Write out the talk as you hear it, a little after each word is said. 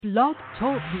Blog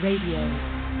Talk Radio.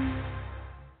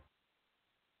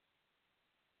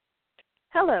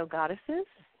 Hello, goddesses.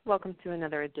 Welcome to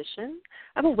another edition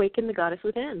of Awaken the Goddess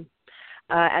Within.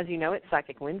 As you know, it's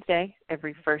Psychic Wednesday,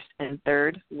 every first and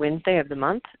third Wednesday of the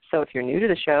month. So if you're new to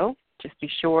the show, just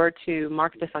be sure to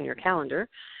mark this on your calendar.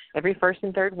 Every first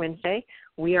and third Wednesday,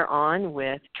 we are on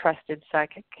with trusted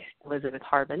psychic Elizabeth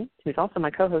Harbin, who's also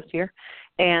my co-host here,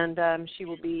 and she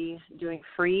will be doing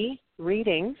free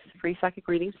readings, free psychic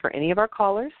readings for any of our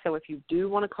callers. So if you do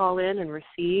want to call in and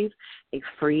receive a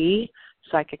free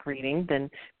psychic reading, then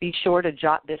be sure to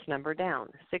jot this number down,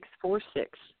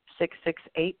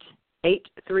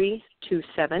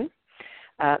 646-668-8327.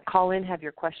 Call in, have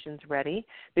your questions ready.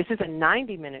 This is a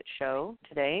 90-minute show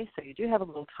today, so you do have a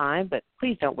little time, but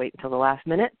please don't wait until the last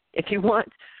minute. If you want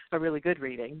a really good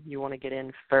reading, you want to get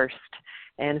in first.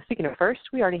 And speaking of first,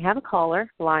 we already have a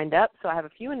caller lined up, so I have a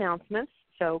few announcements.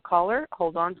 So caller,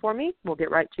 hold on for me. We'll get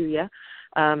right to you.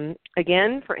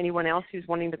 Again, for anyone else who's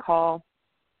wanting to call,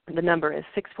 the number is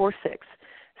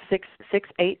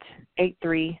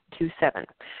 646-668-8327.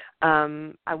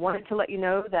 I wanted to let you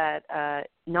know that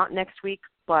not next week,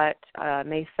 but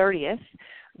May 30th,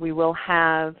 we will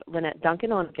have Lynette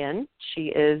Duncan on again. She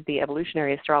is the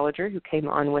evolutionary astrologer who came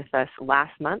on with us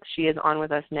last month. She is on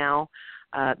with us now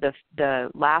the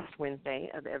last Wednesday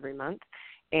of every month,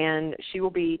 and she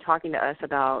will be talking to us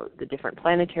about the different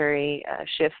planetary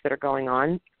shifts that are going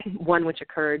on, one which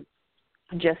occurred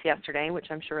just yesterday, which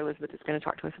I'm sure Elizabeth is going to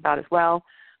talk to us about as well,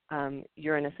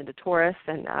 Uranus into Taurus.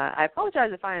 And I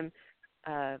apologize if I am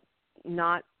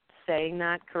not saying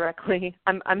that correctly.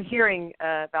 I'm hearing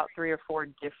about 3 or 4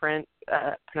 different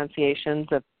pronunciations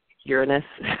of Uranus.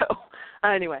 So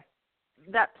anyway,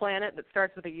 that planet that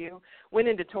starts with a U went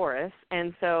into Taurus,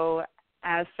 and so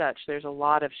as such, there's a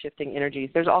lot of shifting energies.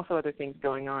 There's also other things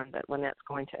going on that Lynette's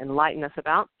going to enlighten us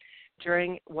about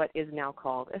during what is now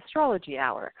called Astrology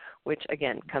Hour, which,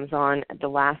 again, comes on the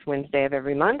last Wednesday of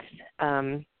every month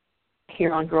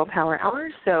here on Girl Power Hour.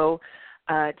 So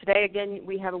today, again,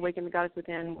 we have Awaken the Goddess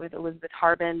Within with Elizabeth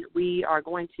Harbin. We are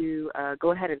going to go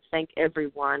ahead and thank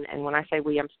everyone, and when I say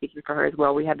we, I'm speaking for her as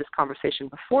well. We had this conversation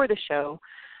before the show,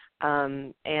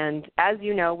 and as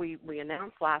you know, we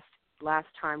announced last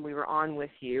time we were on with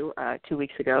you 2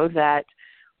 weeks ago that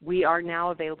we are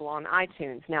now available on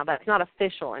iTunes. Now, that's not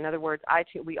official. In other words,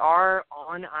 we are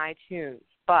on iTunes,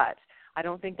 but I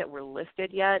don't think that we're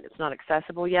listed yet. It's not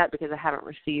accessible yet because I haven't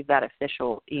received that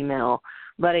official email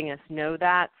letting us know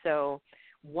that. So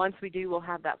once we do, we'll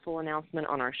have that full announcement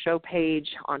on our show page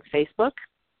on Facebook,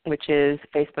 which is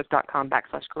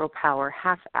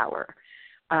facebook.com/girlpower-half-hour.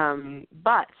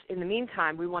 But in the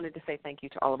meantime, we wanted to say thank you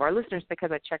to all of our listeners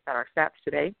because I checked out our stats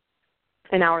today,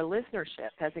 and our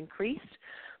listenership has increased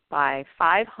by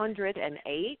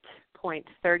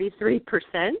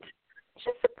 508.33%, which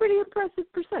is a pretty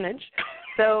impressive percentage.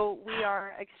 So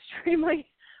we're extremely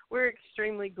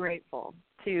grateful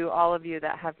to all of you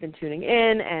that have been tuning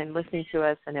in and listening to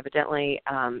us and evidently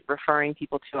referring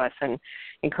people to us and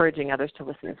encouraging others to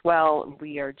listen as well.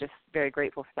 We are just very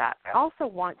grateful for that. I also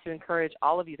want to encourage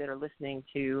all of you that are listening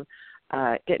to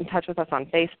get in touch with us on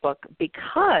Facebook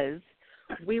because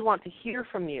we want to hear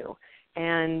from you.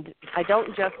 And I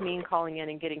don't just mean calling in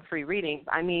and getting free readings.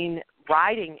 I mean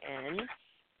writing in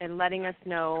and letting us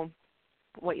know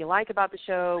what you like about the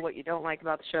show, what you don't like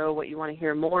about the show, what you want to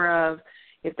hear more of,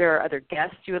 if there are other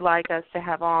guests you would like us to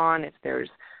have on, if there's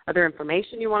other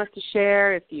information you want us to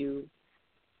share, if you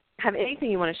have anything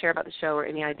you want to share about the show or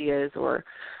any ideas or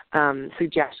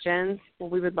suggestions, well,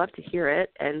 we would love to hear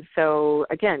it. And so,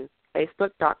 again,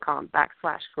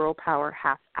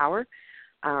 facebook.com/girlpower-half-hour.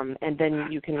 And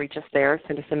then you can reach us there,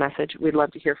 send us a message. We'd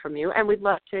love to hear from you, and we'd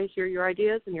love to hear your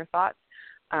ideas and your thoughts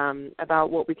about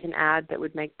what we can add that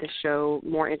would make this show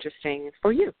more interesting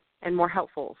for you and more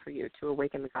helpful for you to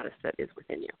awaken the goddess that is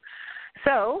within you.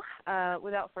 So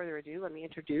without further ado, let me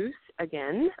introduce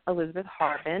again Elizabeth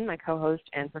Harbin, my co-host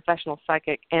and professional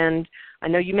psychic. And I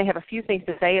know you may have a few things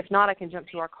to say. If not, I can jump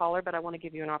to our caller, but I want to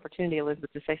give you an opportunity,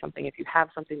 Elizabeth, to say something if you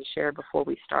have something to share before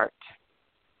we start.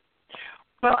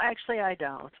 Well, actually, I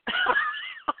don't.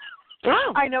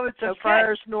 Oh, I know it's a okay.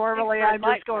 first. Normally, I'm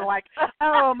just going like,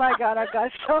 oh, my God, I've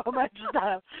got so much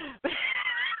stuff.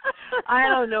 I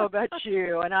don't know about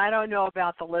you, and I don't know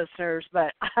about the listeners,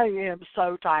 but I am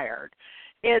so tired.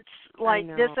 It's like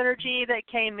this energy that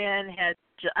came in it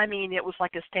was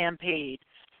like a stampede.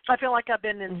 I feel like I've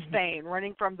been in Spain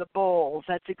running from the bulls.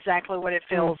 That's exactly what it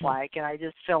feels like, and I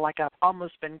just feel like I've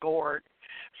almost been gored.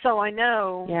 So I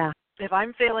know if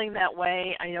I'm feeling that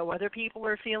way, I know other people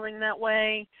are feeling that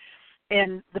way.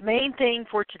 And the main thing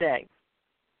for today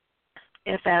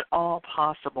if at all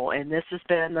possible, and this has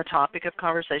been the topic of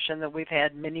conversation that we've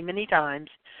had many, many times,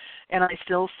 and I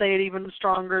still say it even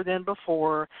stronger than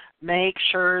before, make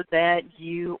sure that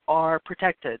you are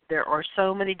protected. There are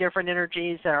so many different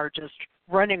energies that are just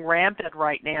running rampant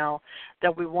right now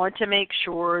that we want to make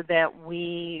sure that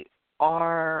we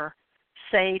are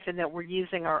safe and that we're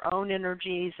using our own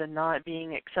energies and not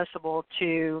being accessible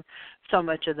to so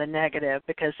much of the negative,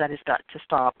 because that has got to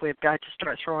stop. We've got to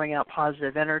start throwing out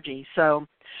positive energy. So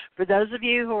for those of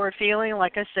you who are feeling,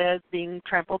 like I said, being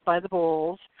trampled by the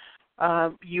bulls,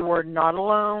 you are not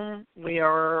alone. We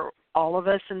are, all of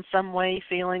us in some way,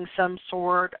 feeling some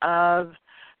sort of,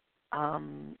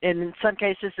 in some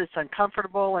cases it's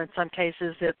uncomfortable, in some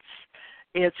cases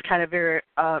it's kind of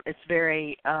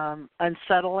very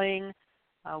unsettling.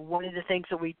 One of the things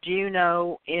that we do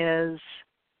know is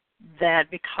that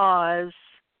because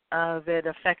of it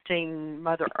affecting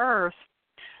Mother Earth,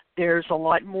 there's a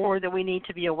lot more that we need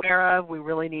to be aware of. We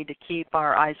really need to keep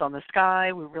our eyes on the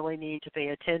sky. We really need to pay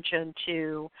attention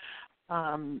to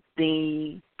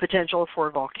the potential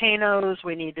for volcanoes.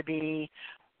 We need to be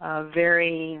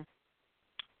very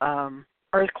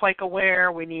earthquake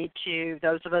aware. We need to,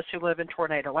 those of us who live in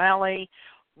Tornado Alley,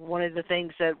 one of the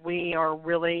things that we are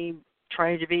really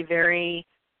trying to be very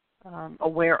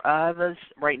aware of is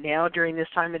right now during this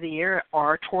time of the year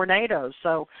are tornadoes.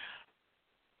 So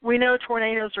we know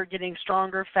tornadoes are getting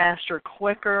stronger, faster,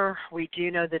 quicker. We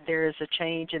do know that there is a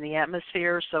change in the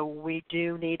atmosphere, so we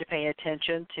do need to pay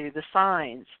attention to the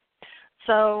signs.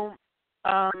 So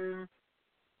I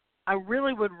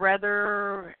really would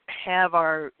rather have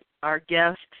our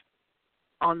guest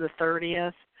on the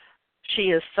 30th. She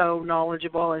is so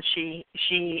knowledgeable, and she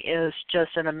is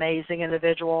just an amazing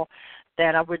individual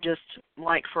that I would just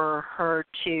like for her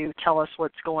to tell us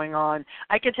what's going on.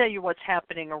 I can tell you what's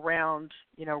happening around,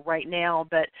 right now,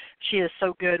 but she is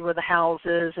so good with the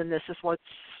houses, and this is what's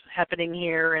happening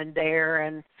here and there.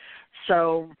 And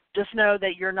so just know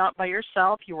that you're not by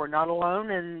yourself. You are not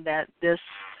alone, and that this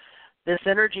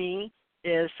energy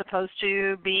is supposed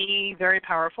to be very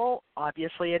powerful.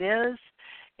 Obviously it is.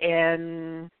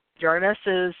 And Uranus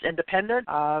is independent.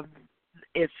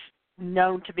 It's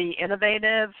known to be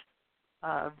innovative,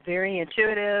 very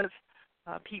intuitive.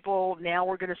 People now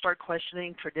are going to start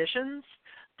questioning traditions.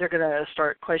 They're going to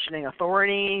start questioning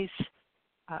authorities.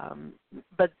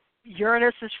 But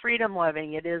Uranus is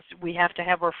freedom-loving. It is, we have to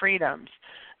have our freedoms.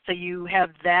 So you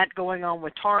have that going on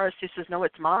with Taurus, who says, no,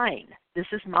 it's mine. This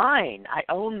is mine. I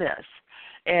own this.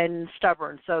 And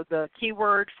stubborn. So the key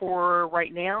word for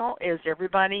right now is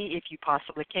everybody, if you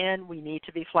possibly can, we need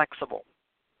to be flexible.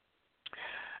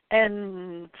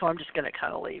 And so I'm just going to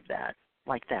kind of leave that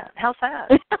like that. How's that?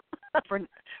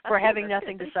 for having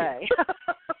nothing to say.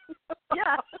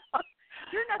 Yeah.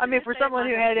 I mean, for someone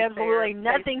who had absolutely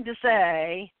nothing to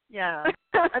say, yeah,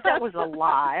 that was a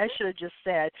lie. I should have just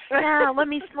said, yeah, let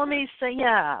me say,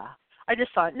 yeah. I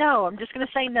just thought, no, I'm just going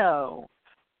to say no.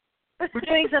 We're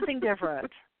doing something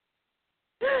different.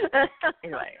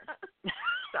 Anyway.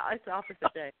 It's the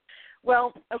opposite day.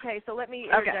 Well, okay, so let me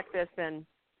interject this then.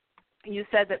 You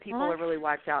said that people are really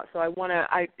whacked out, so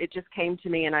it just came to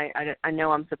me, and I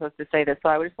know I'm supposed to say this, so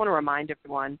I just want to remind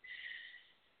everyone.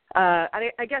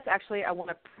 I guess actually I want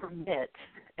to permit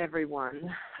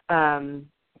everyone,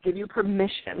 give you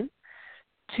permission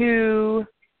to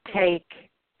take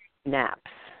naps.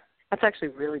 That's actually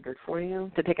really good for you,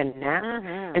 to take a nap.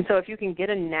 Mm-hmm. And so if you can get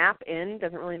a nap in,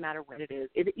 doesn't really matter what it is.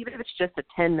 Even if it's just a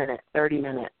 10-minute,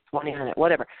 30-minute, 20-minute,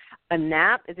 whatever. A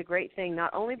nap is a great thing,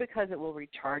 not only because it will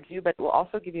recharge you, but it will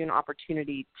also give you an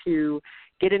opportunity to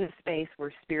get in a space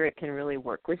where spirit can really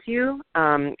work with you,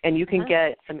 and you can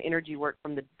get some energy work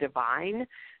from the divine.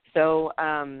 So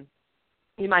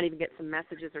you might even get some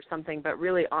messages or something, but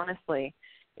really, honestly,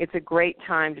 it's a great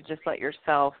time to just let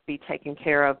yourself be taken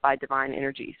care of by divine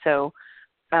energy. So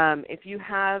if you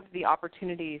have the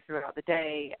opportunity throughout the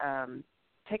day,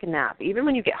 take a nap. Even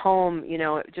when you get home,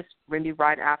 just maybe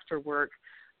right after work,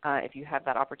 if you have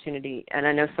that opportunity. And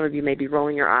I know some of you may be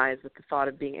rolling your eyes with the thought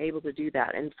of being able to do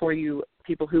that. And for you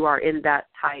people who are in that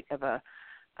tight of a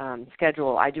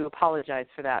schedule, I do apologize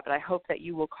for that. But I hope that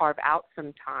you will carve out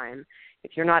some time,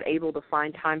 if you're not able to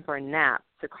find time for a nap,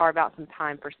 to carve out some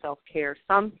time for self-care,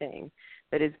 something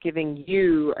that is giving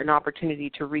you an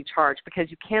opportunity to recharge, because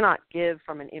you cannot give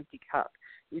from an empty cup.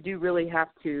 You do really have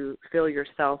to fill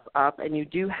yourself up, and you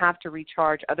do have to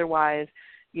recharge. Otherwise,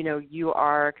 you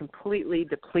are completely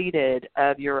depleted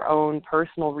of your own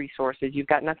personal resources. You've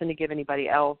got nothing to give anybody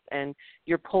else, and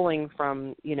you're pulling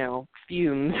from,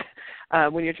 fumes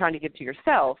when you're trying to give to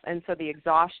yourself. And so the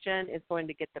exhaustion is going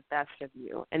to get the best of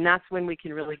you. And that's when we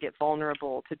can really get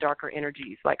vulnerable to darker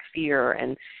energies like fear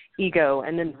and ego,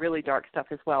 and then really dark stuff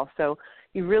as well. So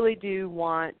you really do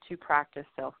want to practice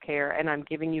self-care, and I'm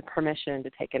giving you permission to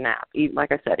take a nap.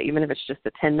 Like I said, even if it's just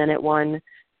a 10-minute one,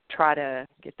 try to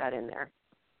get that in there.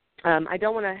 I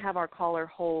don't want to have our caller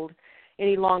hold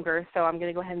any longer, so I'm going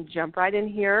to go ahead and jump right in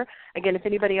here. Again, if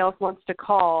anybody else wants to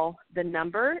call, the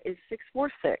number is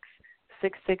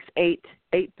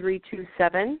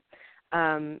 646-668-8327.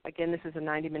 Again, this is a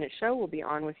 90-minute show. We'll be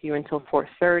on with you until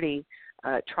 4:30.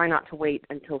 Try not to wait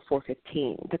until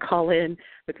 4:15 to call in,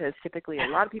 because typically a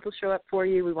lot of people show up for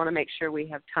you. We want to make sure we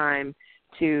have time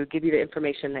to give you the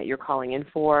information that you're calling in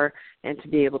for and to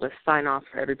be able to sign off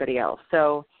for everybody else.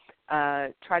 So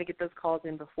try to get those calls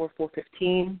in before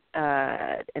 4:15.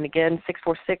 And again,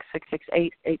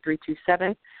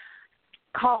 646-668-8327.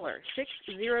 Caller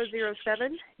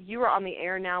 6007. You are on the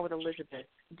air now with Elizabeth.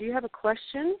 Do you have a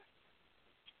question?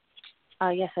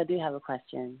 Yes, I do have a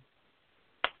question.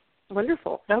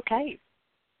 Wonderful. Okay.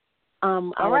 I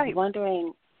was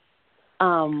wondering,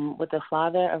 with the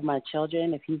father of my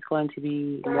children, if he's going to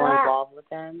be more involved with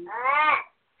them.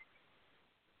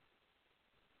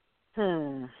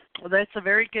 Well, that's a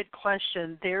very good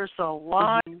question. There's a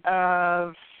lot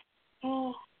of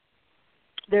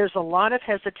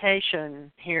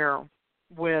hesitation here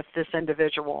with this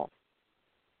individual.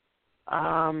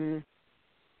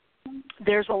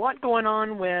 There's a lot going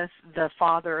on with the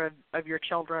father of your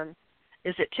children.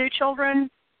 Is it 2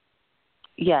 children?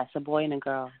 Yes, a boy and a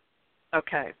girl.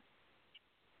 Okay.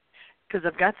 Because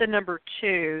I've got the number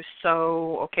 2,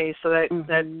 so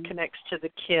that connects to the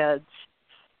kids.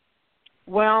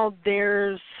 Well,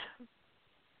 there's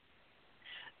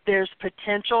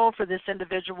potential for this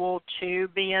individual to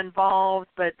be involved,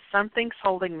 but something's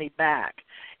holding me back,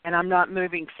 and I'm not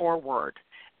moving forward.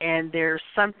 And there's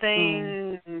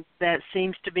something that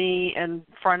seems to be in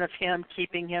front of him,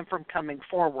 keeping him from coming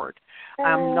forward.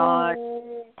 I'm not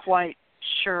quite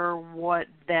sure what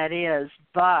that is,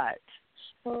 but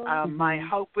my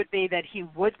hope would be that he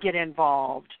would get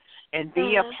involved and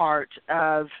be a part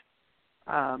of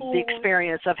the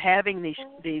experience of having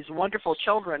these wonderful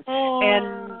children.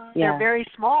 And they're very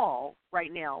small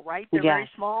right now, right? They're very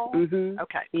small? Mm-hmm.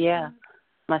 Okay. Yeah.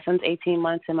 My son's 18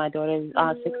 months and my daughter's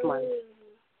 6 months.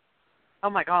 Oh,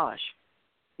 my gosh.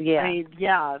 Yeah. I mean,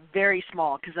 very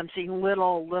small, because I'm seeing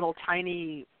little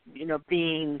tiny,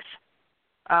 beings.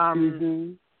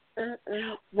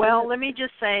 Well, let me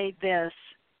just say this,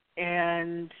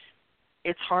 and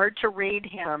it's hard to read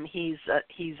him. He's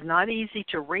not easy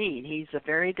to read. It's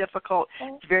very difficult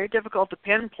to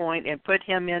pinpoint and put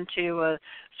him into a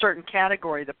certain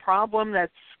category. The problem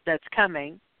that's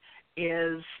coming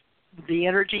is the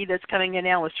energy that's coming in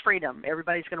now is freedom.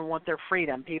 Everybody's going to want their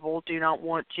freedom. People do not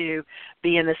want to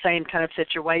be in the same kind of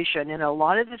situation. And a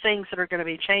lot of the things that are going to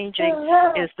be changing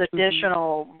is the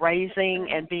traditional raising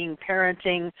and being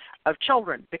parenting of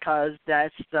children, because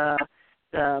that's the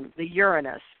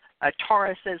Uranus.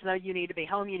 Taurus says, no, you need to be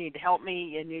home, you need to help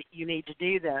me, and you need to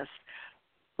do this.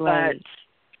 Right.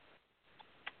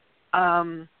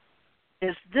 But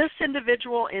is this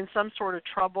individual in some sort of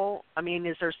trouble? I mean,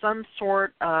 is there some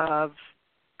sort of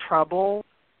trouble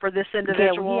for this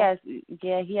individual?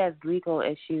 He has legal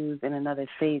issues in another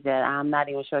state that I'm not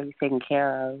even sure he's taking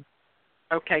care of.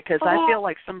 Okay, because I feel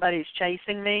like somebody's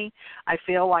chasing me. I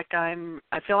feel like I'm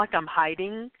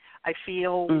hiding. I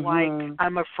feel like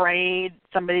I'm afraid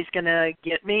somebody's going to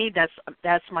get me.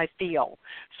 That's my feel.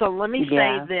 So let me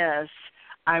say this.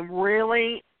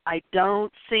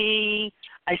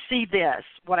 I see this.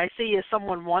 What I see is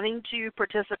someone wanting to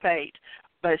participate,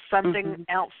 but something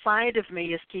outside of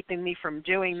me is keeping me from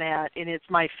doing that, and it's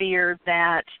my fear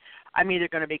that I'm either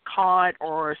going to be caught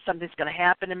or something's going to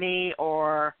happen to me,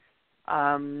 or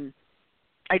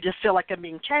I just feel like I'm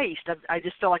being chased. I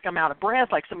just feel like I'm out of breath,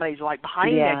 like somebody's like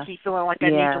behind me. I keep feeling like I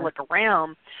need to look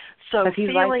around. So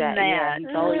feeling that.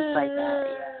 He's always like that.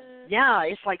 Yeah,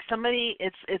 it's like somebody.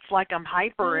 It's like I'm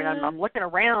hyper and I'm looking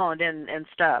around and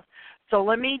stuff. So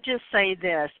let me just say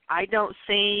this: I don't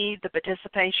see the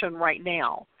participation right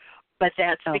now, but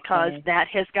that's because that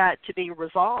has got to be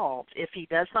resolved. If he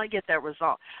does not get that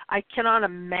resolved, I cannot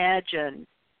imagine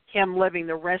him living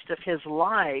the rest of his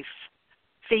life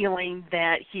feeling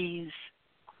that he's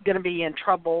going to be in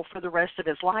trouble for the rest of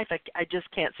his life. I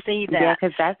just can't see that. Yeah,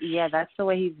 because that's the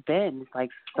way he's been. It's like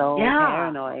so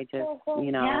paranoid. Just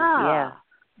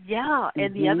Yeah,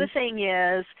 and the other thing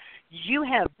is you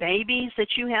have babies that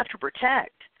you have to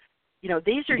protect. You know,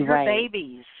 these are your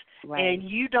babies. Right. And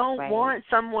you don't want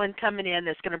someone coming in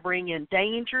that's going to bring in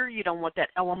danger. You don't want that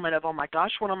element of, oh, my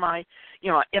gosh, what am I,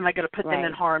 am I going to put them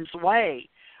in harm's way?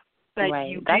 But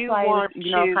you that's do why want it's,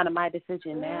 kind of my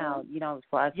decision now,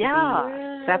 for us to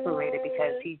be separated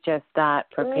because he's just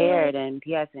not prepared and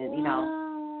he hasn't,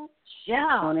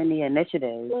 shown any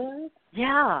initiative.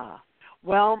 Yeah.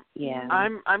 Well,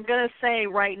 I'm going to say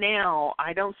right now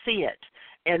I don't see it,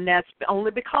 and that's only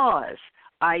because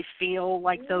I feel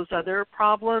like those other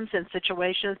problems and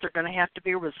situations are going to have to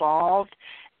be resolved,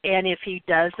 and if he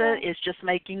doesn't, it's just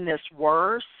making this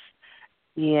worse.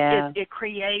 Yeah. It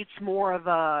creates more of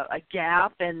a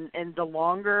gap, and the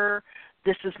longer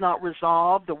this is not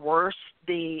resolved, the worse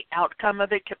the outcome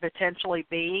of it could potentially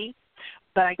be.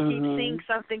 But I keep seeing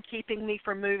something keeping me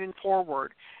from moving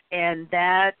forward, and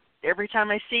that every time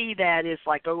I see that is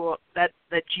like, oh, that's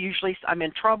usually I'm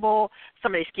in trouble.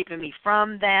 Somebody's keeping me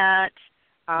from that.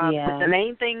 But the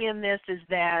main thing in this is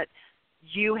that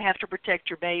you have to protect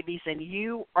your babies, and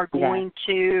you are going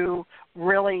to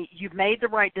really, you've made the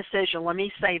right decision. Let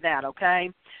me say that, okay?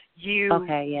 You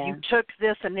took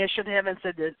this initiative and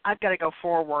said that I've got to go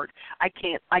forward. I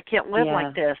can't live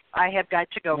like this. I have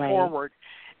got to go forward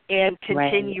and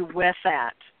continue with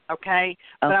that, okay?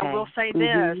 But I will say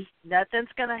this, nothing's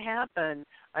going to happen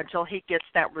until he gets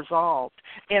that resolved.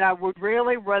 And I would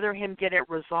really rather him get it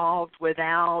resolved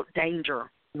without danger.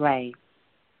 Right.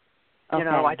 You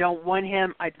know, I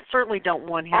certainly don't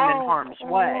want him in harm's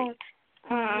way.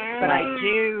 But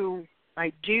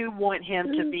I do want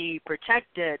him to be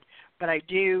protected, but I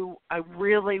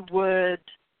really would,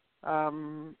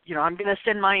 I'm going to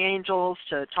send my angels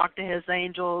to talk to his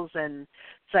angels and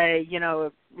say,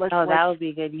 let's. Oh, that would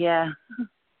be good, yeah.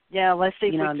 Yeah, let's see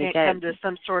if we can't come to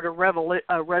some sort of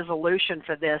resolution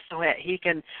for this so that he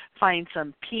can find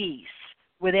some peace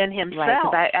within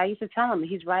himself. Right, because I used to tell him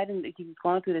he's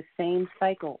going through the same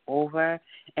cycle over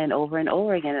and over and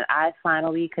over again, and I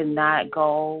finally could not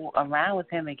go around with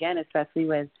him again, especially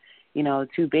with,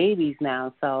 2 babies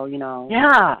now. So,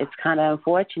 it's kind of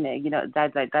unfortunate.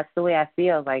 That's the way I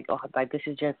feel. Like, this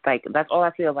is just that's all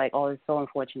I feel like. Oh, it's so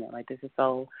unfortunate. Like, this is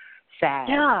so sad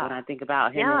when I think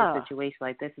about him in a situation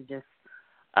like this. Is just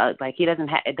he doesn't.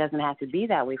 It doesn't have to be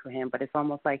that way for him, but it's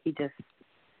almost like he just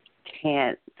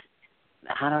can't.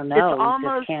 I don't know. He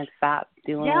just can't stop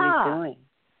doing what he's doing.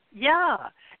 Yeah.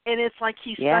 And it's like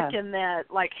he's stuck in that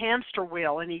hamster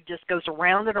wheel, and he just goes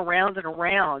around and around and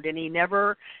around, and he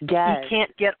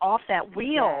can't get off that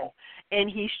wheel, and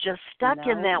he's just stuck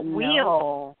in that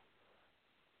wheel.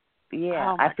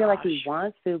 Yeah, I feel like he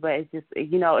wants to, but it's just,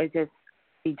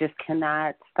 he just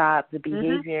cannot stop the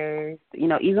behaviors.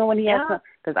 Even when he has,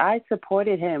 because I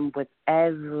supported him with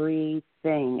everything,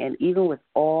 and even with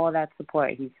all that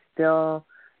support, he still,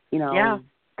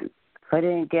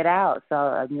 couldn't get out. So,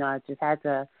 I just had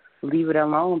to leave it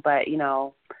alone. But,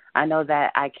 I know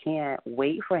that I can't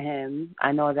wait for him.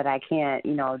 I know that I can't,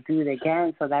 do it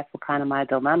again. So that's kind of my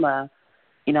dilemma,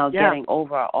 getting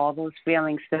over all those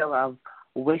feelings still of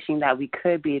wishing that we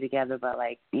could be together, but,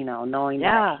 knowing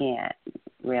that I can't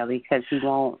really because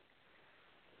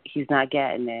he's not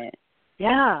getting it.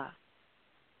 Yeah.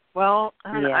 Well,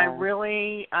 I'm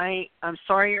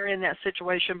sorry you're in that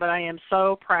situation, but I am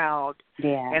so proud.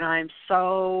 Yeah. And I'm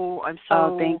so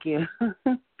Oh, thank you.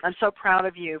 I'm so proud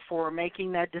of you for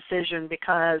making that decision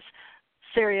because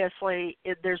seriously,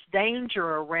 there's danger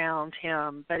around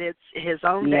him, but it's his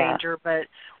own danger, but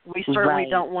we certainly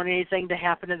don't want anything to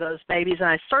happen to those babies, and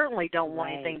I certainly don't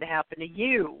want anything to happen to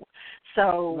you.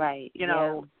 So,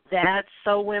 that's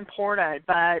so important,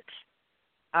 but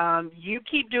you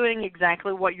keep doing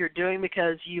exactly what you're doing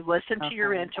because you listen to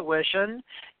your intuition.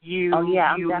 I'm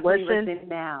definitely listening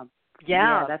now.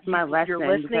 Yeah, that's my lesson.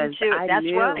 You're listening to it. That's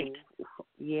right.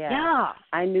 Yeah,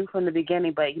 I knew from the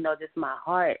beginning, but just my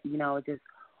heart, it just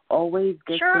always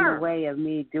gets in the way of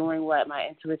me doing what my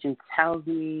intuition tells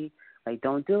me. Like,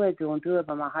 don't do it.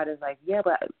 But my heart is like,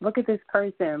 but look at this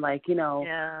person, like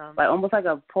almost like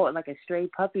a stray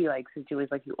puppy,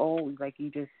 situation, you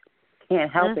just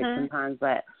can't help it sometimes.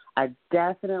 But I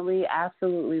definitely,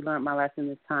 absolutely learned my lesson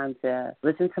this time to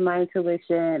listen to my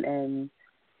intuition and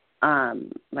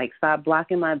stop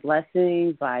blocking my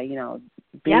blessings by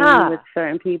being with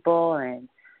certain people. And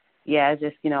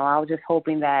just I was just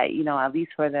hoping that at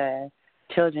least for the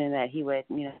children that he would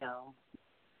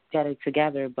get it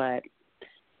together. But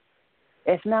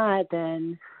if not,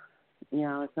 then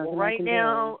it's nothing right I can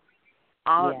now. do.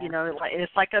 You know,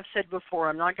 it's like I've said before,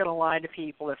 I'm not going to lie to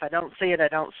people. If I don't see it, I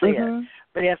don't see it.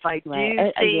 But if I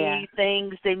do see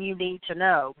things, then you need to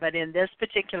know. But in this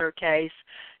particular case,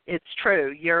 it's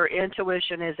true. Your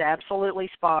intuition is absolutely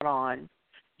spot on.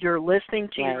 You're listening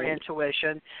to your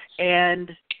intuition,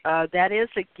 and that is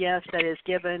a gift that is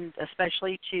given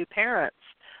especially to parents,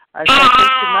 especially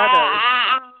to mothers.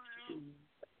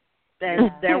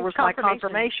 And there was my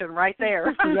confirmation right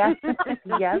there.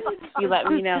 Yes, you let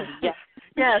me know.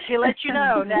 Yes, he let you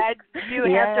know that you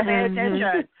have to pay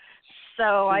attention.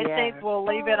 So I think we'll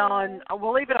leave it on.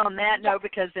 We'll leave it on that note,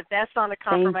 because if that's not a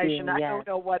confirmation, I don't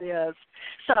know what is.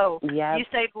 So you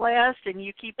stay blessed, and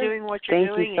you keep doing what you're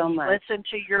doing, and you listen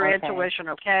to your intuition.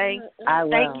 Okay. I will.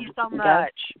 Thank you so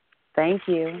much. Thank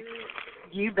you.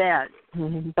 You bet.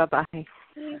 Bye bye.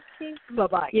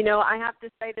 Bye-bye. You know, I have to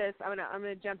say this. I'm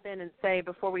gonna jump in and say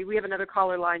before we have another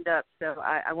caller lined up, so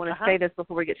I want to say this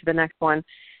before we get to the next one.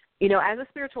 You know, as a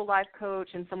spiritual life coach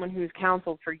and someone who's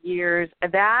counseled for years,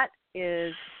 that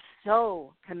is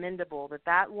so commendable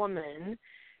that woman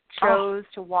chose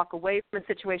to walk away from a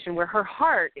situation where her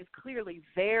heart is clearly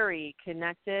very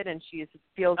connected and she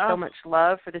feels so much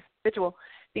love for this individual.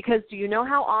 Because do you know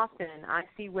how often I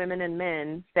see women and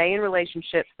men stay in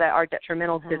relationships that are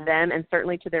detrimental to them and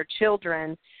certainly to their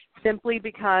children, simply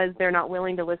because they're not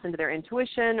willing to listen to their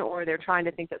intuition, or they're trying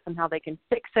to think that somehow they can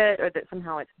fix it, or that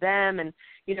somehow it's them. And,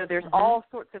 you know, there's all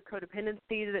sorts of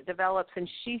codependency that develops. And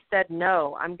she said,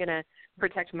 no, I'm going to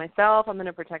protect myself, I'm going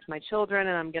to protect my children,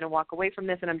 and I'm going to walk away from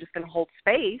this, and I'm just going to hold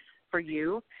space for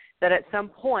you, that at some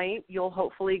point you'll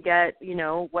hopefully get, you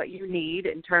know, what you need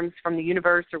in terms from the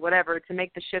universe or whatever to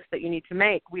make the shifts that you need to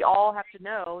make. We all have to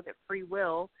know that free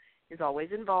will is always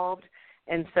involved.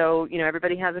 And so, you know,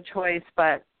 everybody has a choice,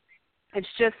 but it's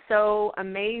just so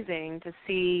amazing to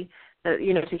see that,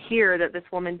 you know, to hear that this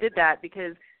woman did that,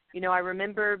 because, you know, I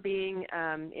remember being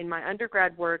in my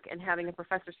undergrad work and having a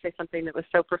professor say something that was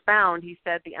so profound. He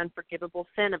said the unforgivable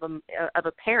sin of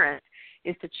a parent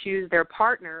is to choose their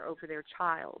partner over their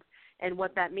child. And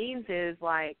what that means is,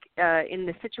 like, in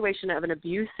the situation of an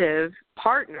abusive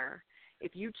partner,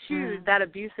 if you choose that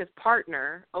abusive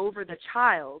partner over the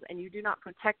child and you do not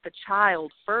protect the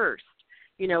child first,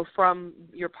 you know, from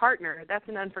your partner, that's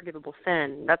an unforgivable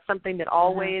sin. That's something that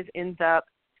always ends up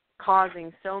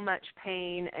causing so much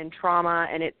pain and trauma,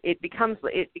 and it becomes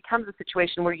a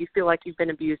situation where you feel like you've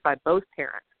been abused by both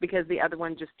parents because the other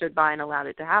one just stood by and allowed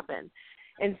it to happen.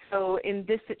 And so in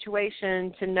this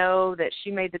situation, to know that she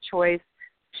made the choice,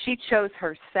 she chose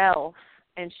herself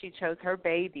and she chose her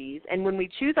babies. And when we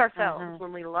choose ourselves,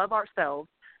 when we love ourselves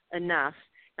enough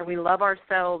and we love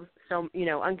ourselves so, you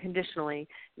know, unconditionally,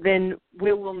 then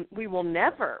we will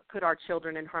never put our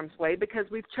children in harm's way, because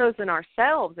we've chosen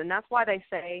ourselves. And that's why they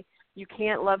say you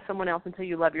can't love someone else until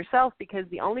you love yourself, because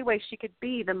the only way she could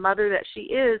be the mother that she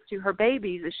is to her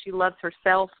babies is she loves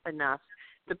herself enough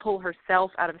to pull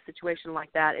herself out of a situation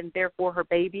like that, and therefore her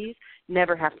babies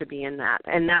never have to be in that.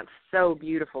 And that's so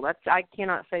beautiful. I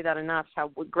cannot say that enough.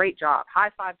 Great job. High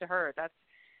five to her. That's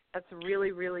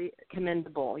really, really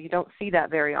commendable. You don't see that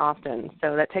very often.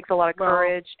 So that takes a lot of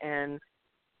courage, and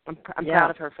I'm proud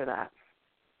of her for that.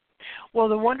 Well,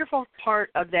 the wonderful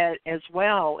part of that as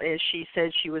well is she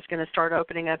said she was going to start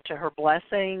opening up to her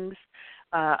blessings,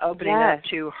 opening up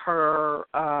to her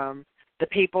the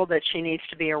people that she needs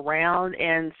to be around.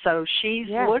 And so she's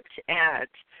looked at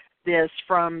this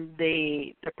from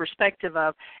the perspective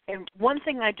of, and one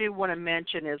thing I do want to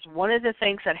mention is one of the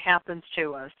things that happens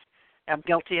to us, I'm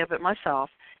guilty of it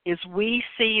myself, is we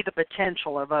see the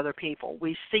potential of other people.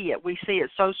 We see it. We see it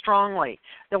so strongly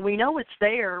that we know it's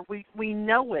there. We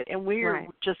know it, and we're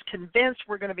just convinced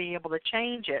we're going to be able to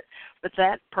change it. But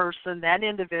that person, that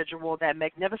individual, that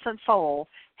magnificent soul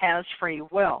has free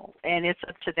will, and it's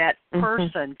up to that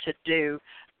person to do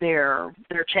their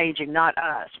changing, not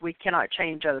us. We cannot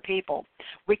change other people.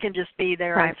 We can just be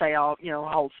there and say, "I'll, you know,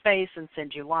 hold space and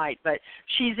send you light." But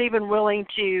she's even willing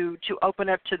to open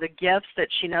up to the gifts that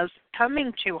she knows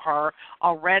coming to her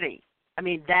already. I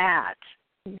mean, that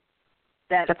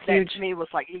huge. To me was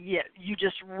like, yeah, you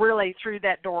just really threw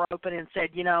that door open and said,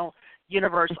 you know,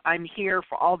 universe, I'm here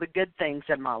for all the good things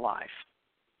in my life.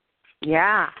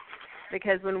 Yeah.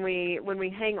 Because when we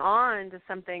hang on to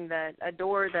something, that a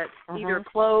door that's either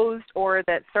closed or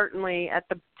that's certainly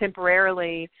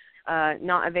temporarily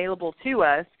not available to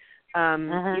us,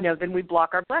 you know, then we block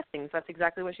our blessings. That's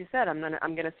exactly what she said. I'm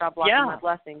gonna stop blocking my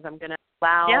blessings. I'm gonna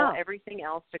allow everything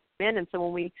else to come in. And so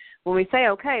when we say,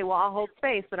 okay, well, I'll hold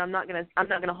space, but I'm not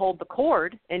gonna hold the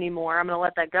cord anymore. I'm gonna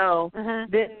let that go.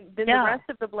 Then the rest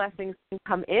of the blessings can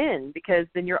come in, because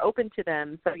then you're open to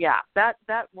them. So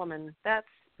that woman, that's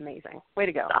amazing. Way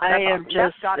to go. I am awesome.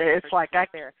 just, it's like I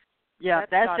there. Yeah,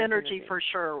 that's energy for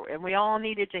sure. And we all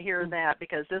needed to hear that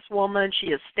because this woman, she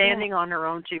is standing on her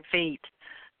own 2 feet.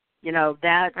 You know,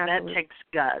 that takes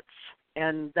guts.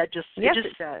 And that just, yes,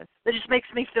 it does. It just makes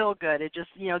me feel good. It just,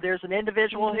 you know, there's an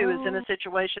individual who is in a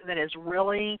situation that is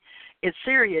really, it's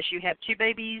serious. You have 2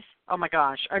 babies, oh my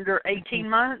gosh, under 18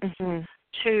 months,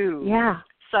 2. Yeah.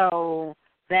 So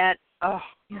that,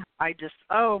 I just,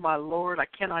 oh my Lord, I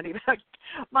cannot even,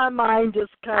 my mind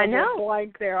just kind of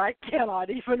blank there. I cannot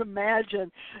even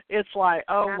imagine. It's like,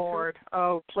 oh Absolutely. Lord,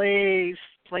 oh please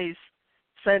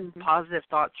send positive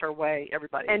thoughts her way,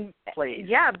 everybody, and please.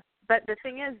 Yeah, but the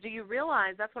thing is, do you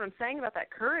realize, that's what I'm saying about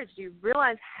that courage, do you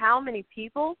realize how many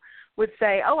people would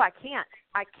say, oh, I can't,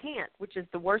 which is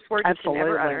the worst word you can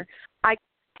ever utter. I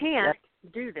can't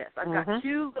do this. I've got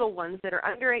 2 little ones that are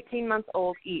under 18 months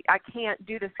old each. I can't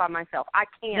do this by myself. I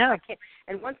can't.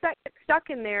 And once that gets stuck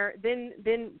in there, then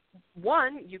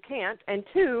 1, you can't, and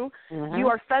 2, you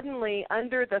are suddenly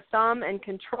under the thumb and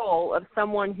control of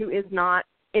someone who is not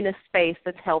in a space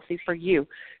that's healthy for you.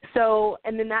 So,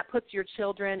 and then that puts your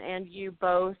children and you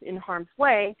both in harm's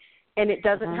way, and it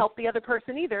doesn't help the other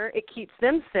person either. It keeps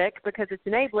them sick because it's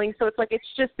enabling. So it's like it's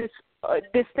just this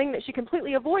thing that she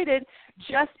completely avoided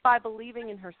just by believing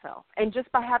in herself and just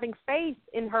by having faith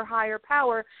in her higher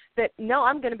power that, no,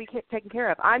 I'm going to be taken care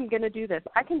of. I'm going to do this.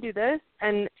 I can do this.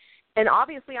 And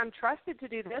obviously I'm trusted to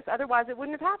do this. Otherwise it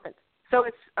wouldn't have happened. So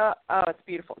it's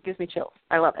beautiful. It gives me chills.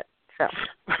 I love it. So,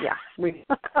 yeah.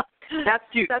 That's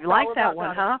you like that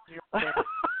one, huh?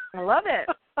 I love it.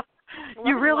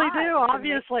 You really do,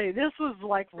 obviously. This was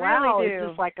like, wow, really it's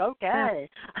just like, okay.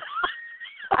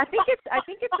 I think it's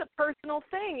a personal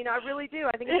thing, you know, I really do.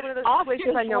 I think it's one of those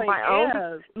situations. I know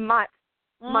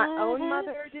my own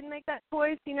mother didn't make that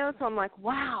choice, you know, so I'm like,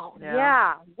 wow,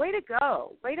 way to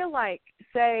go. Way to, like,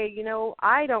 say, you know,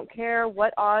 I don't care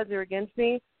what odds are against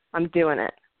me, I'm doing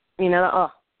it. You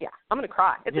know, I'm going to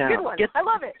cry. It's a good one. I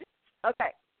love it.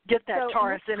 Okay. Get that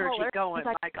Taurus energy going,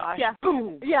 my gosh. Yeah.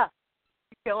 Boom. Yeah.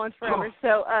 Going forever.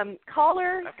 So,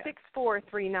 caller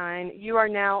 6439, you are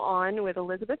now on with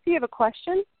Elizabeth. Do you have a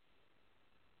question?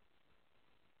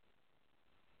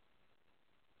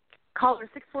 Caller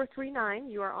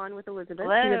 6439, you are on with Elizabeth.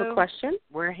 Hello. Do you have a question?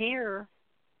 We're here.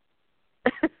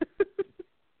 I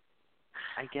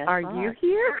guess Are not. you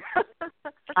here?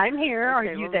 I'm here. Are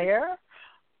you there?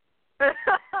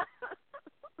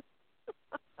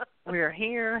 We're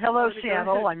here. Hello,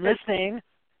 Seattle. I'm listening.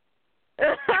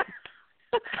 I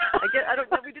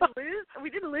don't know. We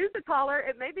didn't lose the caller.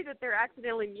 It may be that they're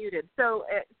accidentally muted. So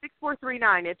at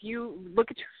 6439, if you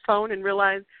look at your phone and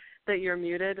realize that you're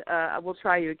muted, I will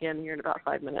try you again here in about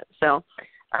 5 minutes. So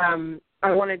I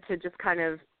wanted to just kind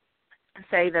of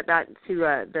say that to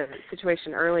the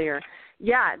situation earlier.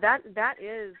 Yeah, that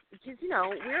is, because, you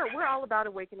know, we're all about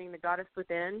awakening the goddess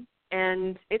within,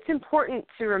 and it's important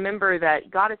to remember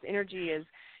that goddess energy is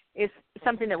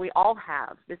something that we all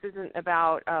have. This isn't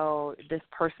about, oh, this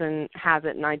person has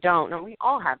it and I don't. No, we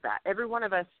all have that. Every one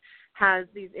of us has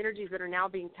these energies that are now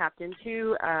being tapped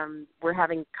into. We're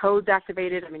having codes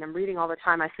activated. I mean, I'm reading all the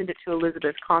time. I send it to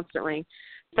Elizabeth constantly,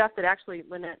 stuff that actually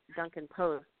Lynette Duncan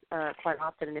posts quite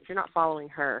often. And if you're not following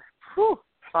her,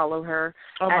 follow her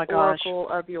at Oracle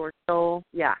of Your Soul.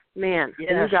 Yeah, man, you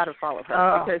got to follow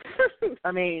her. Because,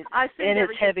 I mean, I and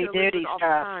it's heavy-duty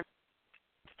stuff.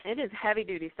 It is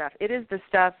heavy-duty stuff. It is the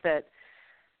stuff that,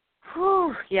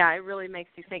 it really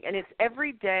makes you think. And it's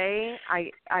every day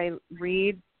I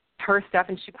read her stuff,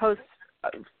 and she posts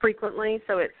frequently,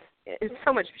 so it's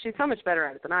so much. She's so much better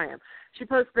at it than I am. She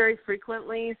posts very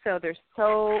frequently, so there's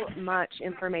so much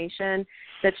information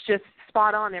that's just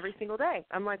spot on every single day.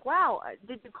 I'm like, wow,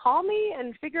 did you call me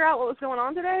and figure out what was going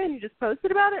on today, and you just posted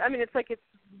about it? I mean, it's like it's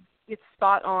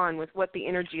spot on with what the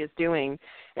energy is doing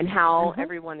and how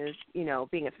everyone is, you know,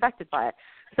 being affected by it.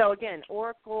 So again,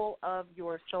 Oracle of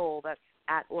Your Soul. That's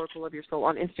at Oracle of Your Soul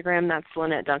on Instagram. That's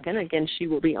Lynette Duncan. Again, she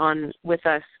will be on with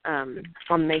us on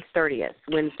May 30th,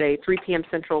 Wednesday, 3 p.m.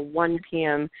 Central, 1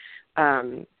 p.m.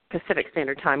 Pacific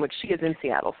Standard Time, which she is in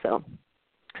Seattle. So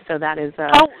that is.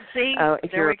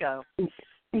 There we go.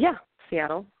 Yeah,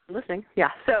 Seattle. Listening.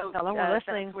 Yeah. So tell her we're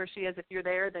listening. That's where she is. If you're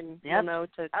there, then you'll know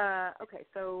to. Okay.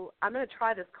 So I'm going to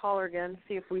try this caller again.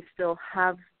 See if we still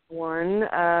have one.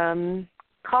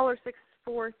 Caller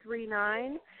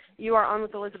 6439. You are on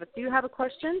with Elizabeth. Do you have a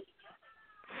question?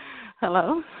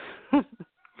 Hello.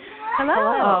 Hello.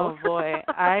 Oh boy,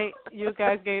 you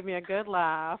guys gave me a good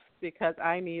laugh because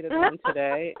I needed one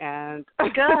today, and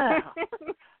good.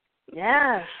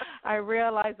 Yes. I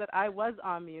realized that I was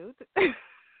on mute.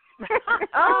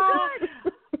 Oh, good.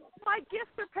 My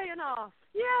gifts are paying off.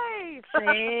 Yay!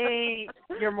 See,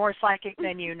 you're more psychic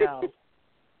than you know.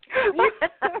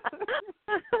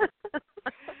 And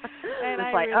it's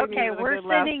I like, really okay, needed a we're good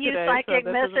laugh sending you today, psychic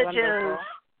so this is messages. wonderful.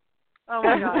 Oh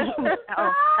my gosh,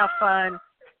 how fun!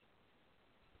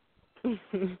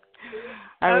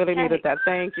 I really needed that.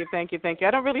 Thank you. I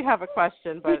don't really have a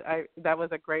question, but that was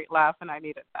a great laugh, and I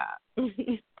needed that.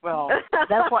 Well,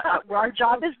 that's what our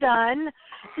job is done.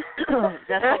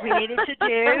 That's what we needed to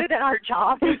do. That our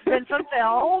job has been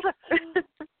fulfilled.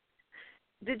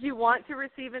 Did you want to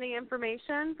receive any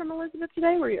information from Elizabeth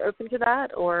today? Were you open to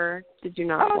that, or did you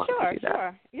not want to do that?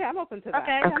 Sure. Yeah, I'm open to that.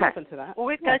 Okay. I'm open to that. Well,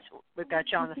 we've got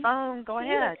you on the phone. Go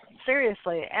ahead.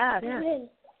 Seriously, ask. Yeah.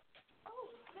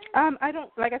 I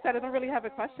don't, like I said, I don't really have a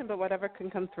question, but whatever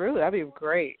can come through, that'd be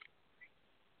great.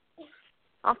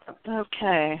 Awesome.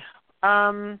 Okay.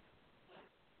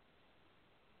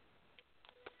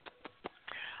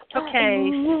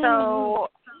 Okay, so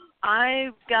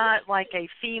I've got like a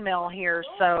female here,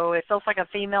 so it feels like a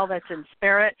female that's in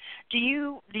spirit. Do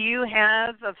you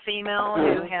have a female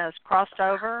who has crossed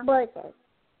over?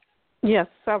 Yes,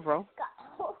 several.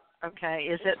 Okay,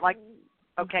 is it like,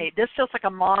 okay, this feels like a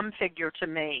mom figure to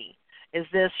me. Is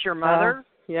this your mother?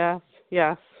 Yes.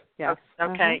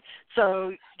 Okay,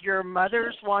 so your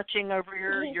mother's watching over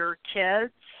your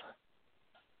kids?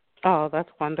 Oh, that's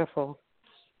wonderful.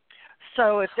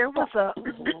 So if there was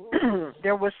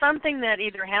there was something that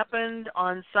either happened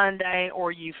on Sunday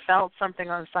or you felt something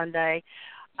on Sunday,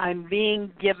 I'm being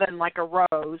given like a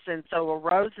rose, and so a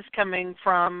rose is coming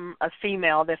from a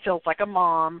female that feels like a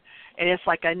mom, and it's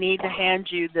like, I need to hand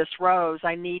you this rose.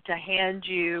 I need to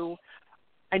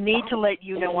let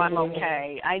you know I'm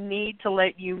okay. I need to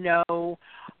let you know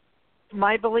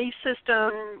my belief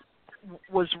system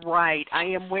was right. I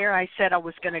am where I said I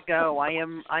was going to go. I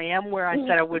am where I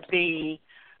said I would be.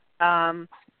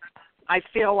 I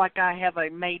feel like I have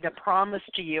made a promise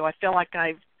to you. I feel like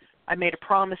I made a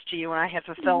promise to you, and I have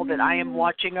fulfilled it. I am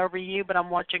watching over you, but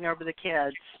I'm watching over the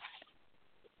kids.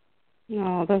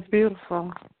 Oh, that's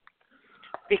beautiful.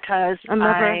 Because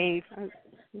I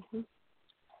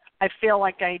feel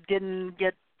like I didn't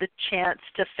get the chance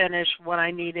to finish what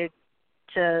I needed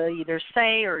to either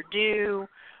say or do,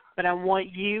 but I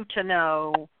want you to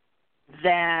know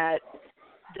that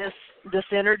this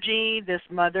energy, this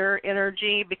mother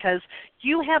energy, because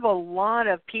you have a lot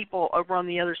of people over on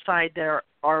the other side that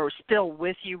are still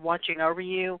with you, watching over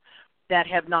you, that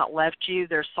have not left you.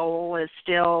 Their soul is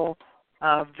still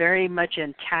very much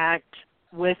intact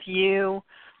with you.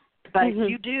 But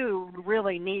you do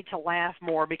really need to laugh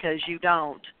more, because you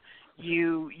don't.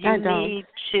 You need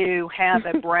to have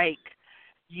a break.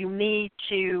 You need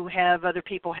to have other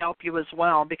people help you as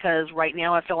well, because right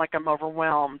now I feel like I'm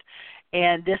overwhelmed.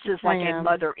 And this is like a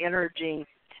mother energy.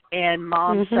 And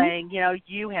Mom saying,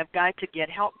 you have got to get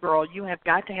help, girl. You have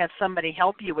got to have somebody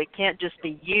help you. It can't just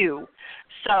be you.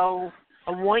 So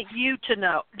I want you to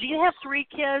know. Do you have 3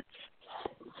 kids?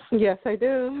 Yes, I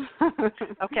do.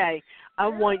 Okay. I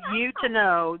want you to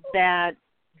know that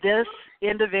this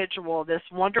individual, this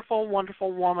wonderful,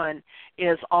 wonderful woman,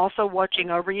 is also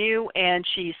watching over you, and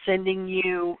she's sending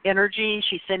you energy.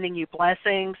 She's sending you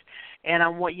blessings, and I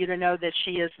want you to know that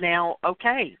she is now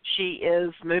okay. She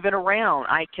is moving around.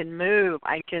 I can move.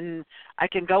 I can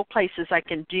go places. I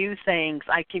can do things.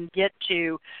 I can get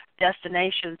to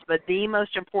destinations. But the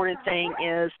most important thing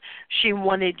is she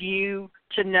wanted you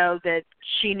to know that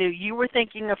she knew you were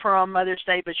thinking of her on Mother's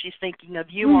Day, but she's thinking of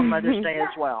you on Mother's Day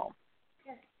as well.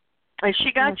 And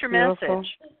she got your message.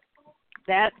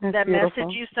 That message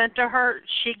you sent to her,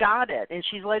 she got it, and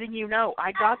she's letting you know,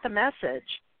 I got the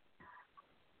message.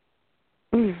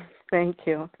 Thank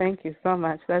you so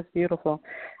much. That's beautiful.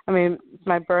 I mean,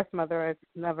 my birth mother, I've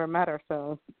never met her,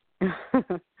 so.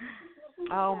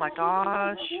 Oh my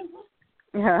gosh.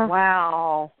 Yeah.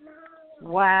 Wow.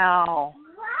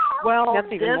 Well,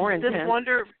 that's even more intense.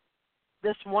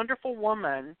 This wonderful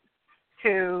woman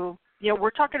who,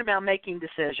 we're talking about making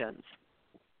decisions.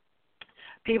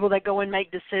 People that go and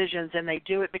make decisions, and they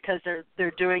do it because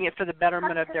they're doing it for the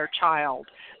betterment of their child.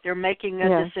 They're making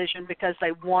a decision because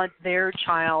they want their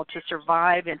child to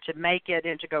survive and to make it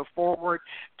and to go forward,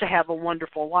 to have a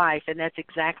wonderful life. And that's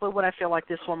exactly what I feel like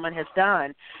this woman has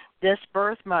done. This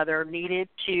birth mother needed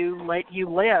to let you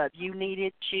live. You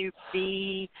needed to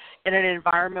be in an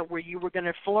environment where you were going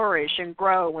to flourish and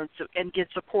grow and get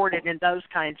supported and those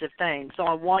kinds of things. So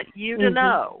I want you to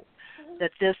know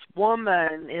that this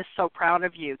woman is so proud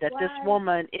of you, that this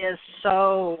woman is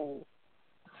so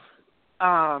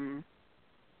I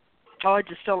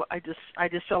just feel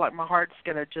like my heart's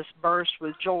going to just burst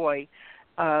with joy.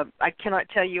 I cannot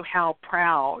tell you how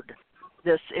proud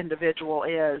this individual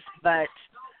is, but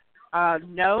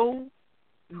know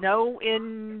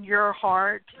in your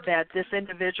heart that this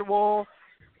individual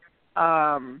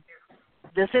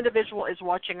is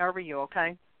watching over you.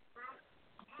 Okay.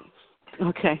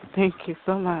 Okay. Thank you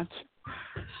so much.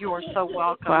 You are so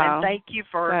welcome, wow. and thank you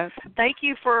for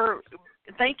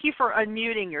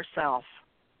unmuting yourself.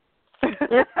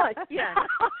 Yeah.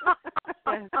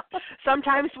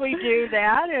 Sometimes we do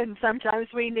that, and sometimes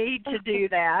we need to do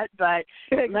that. But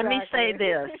exactly. Let me say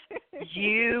this: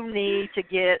 you need to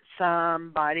get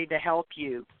somebody to help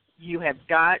you. You have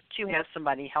got to have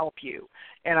somebody help you,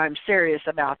 and I'm serious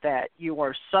about that.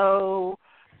 You're so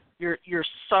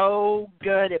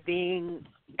good at being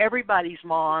everybody's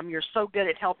mom. You're so good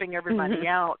at helping everybody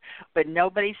out, but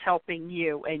nobody's helping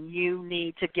you, and you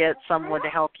need to get someone to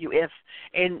help you.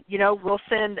 We'll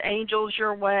send angels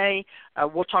your way.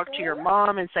 We'll talk to your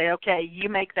mom and say, okay, you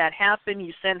make that happen.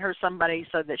 You send her somebody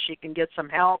so that she can get some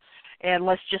help, and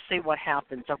let's just see what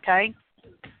happens, okay?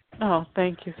 Oh,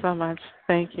 thank you so much.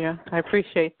 Thank you. I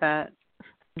appreciate that.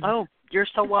 Oh, you're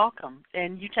so welcome,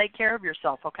 and you take care of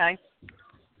yourself, okay?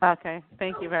 Okay.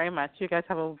 Thank you very much. You guys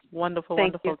have a wonderful,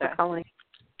 wonderful day. Thank you for calling.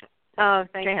 Oh,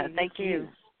 thank you. Thank you.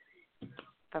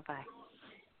 Bye-bye.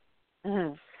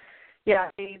 Mm-hmm. Yeah.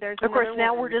 See, there's of course,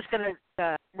 now woman.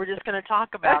 we're just gonna talk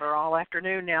about her all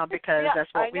afternoon now because yeah, that's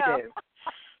what we do.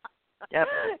 Yep.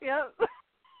 Yep.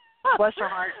 Bless her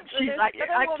heart. She's like,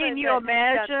 can you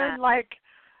imagine? Like,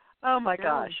 oh my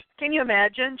gosh, can you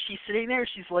imagine? She's sitting there,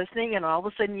 she's listening, and all of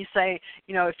a sudden you say,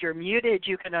 if you're muted,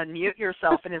 you can unmute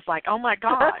yourself, and it's like, oh my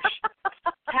gosh,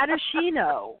 how does she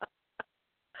know?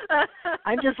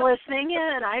 I'm just listening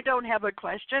in. I don't have a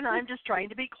question. I'm just trying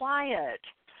to be quiet.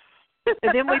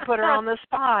 And then we put her on the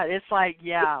spot. It's like,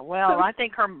 yeah, well, I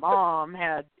think her mom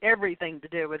had everything to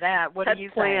do with that. What do you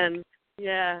think?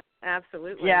 Yeah,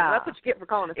 absolutely. Yeah. That's what you get for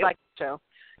calling a psychic show.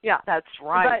 Yeah, that's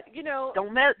right. But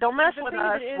don't mess with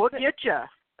us. We'll get you.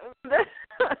 That's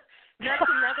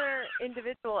another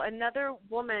individual, another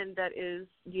woman that is,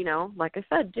 like I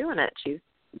said, doing it. She's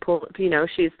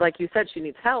like you said, she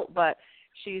needs help, but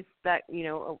she's that,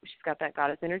 she's got that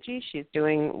goddess energy. She's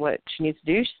doing what she needs to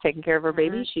do. She's taking care of her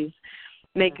baby. She's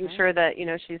making sure that,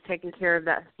 she's taking care of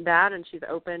that, and she's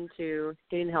open to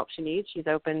getting the help she needs. She's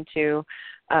open to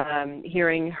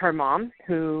hearing her mom,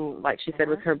 who, like she said,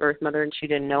 was her birth mother and she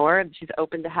didn't know her. She's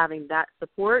open to having that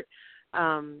support.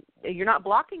 You're not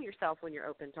blocking yourself when you're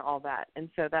open to all that. And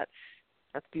so that's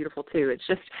beautiful, too. It's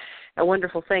just a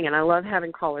wonderful thing. And I love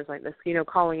having callers like this,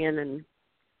 calling in, and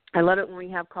I love it when we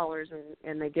have callers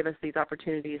and they give us these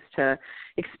opportunities to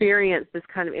experience this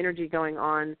kind of energy going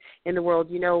on in the world.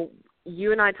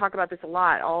 You and I talk about this a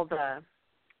lot, all the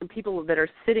people that are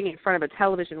sitting in front of a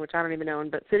television, which I don't even own,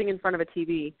 but sitting in front of a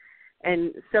TV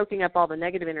and soaking up all the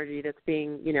negative energy that's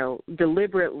being,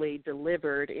 deliberately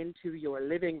delivered into your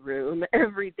living room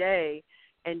every day,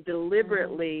 and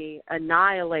deliberately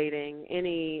annihilating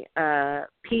any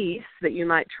peace that you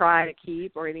might try to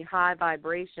keep, or any high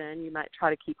vibration you might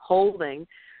try to keep holding.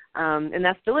 And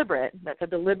that's deliberate. That's a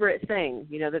deliberate thing,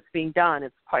 that's being done.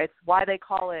 It's why they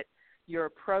call it your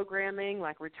programming,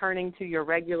 like returning to your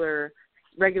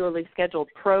regularly scheduled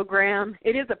program.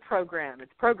 It is a program.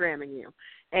 It's programming you.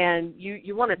 And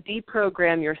you want to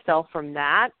deprogram yourself from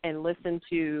that and listen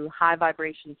to high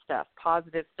vibration stuff,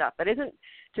 positive stuff. That isn't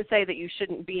to say that you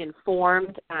shouldn't be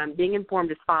informed. Being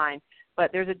informed is fine.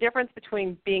 But there's a difference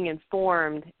between being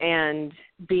informed and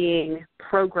being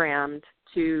programmed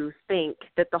to think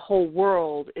that the whole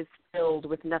world is filled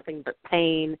with nothing but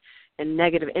pain and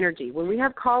negative energy. When we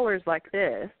have callers like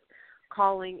this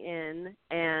calling in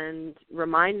and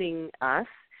reminding us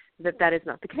that is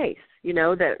not the case,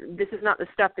 that this is not the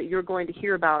stuff that you're going to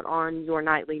hear about on your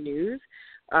nightly news,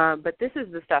 but this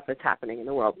is the stuff that's happening in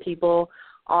the world. People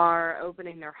are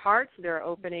opening their hearts, they're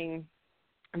opening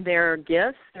their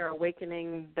gifts, they're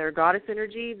awakening their goddess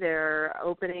energy, they're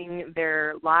opening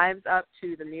their lives up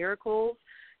to the miracles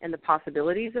and the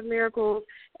possibilities of miracles,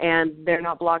 and they're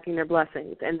not blocking their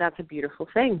blessings, and that's a beautiful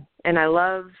thing. And I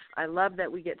love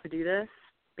that we get to do this,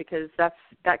 because that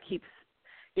keeps,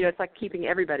 it's like keeping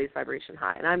everybody's vibration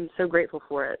high, and I'm so grateful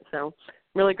for it. So I'm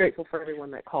really grateful for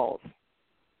everyone that calls.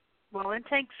 Well, it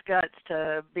takes guts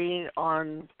to be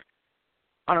on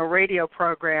a radio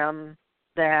program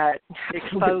that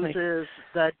exposes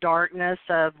the darkness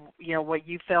of, what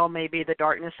you feel may be the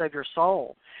darkness of your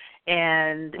soul.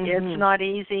 And it's not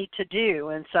easy to do.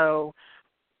 And so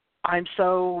I'm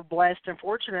so blessed and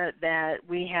fortunate that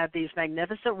we have these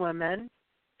magnificent women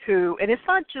who, and it's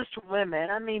not just women.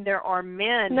 I mean, there are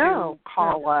men who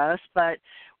call us, but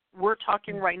we're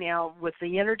talking right now with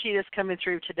the energy that's coming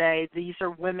through today. These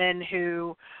are women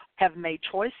who have made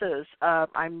choices.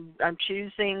 I'm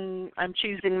choosing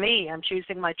me. I'm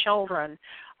choosing my children.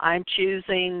 I'm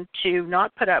choosing to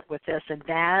not put up with this, and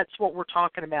that's what we're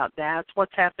talking about. That's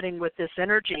what's happening with this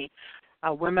energy.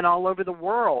 Women all over the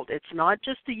world. It's not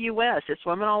just the U.S. It's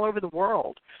women all over the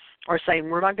world are saying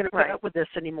we're not going to put up with this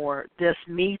anymore. This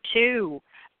Me Too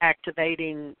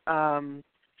activating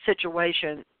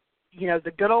situation. You know,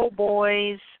 the good old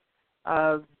boys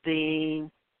of the,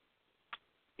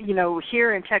 you know,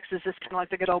 here in Texas, it's kind of like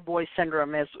the good old boy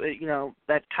syndrome, as you know,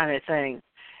 that kind of thing.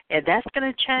 And that's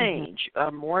going to change.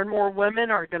 More and more women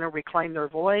are going to reclaim their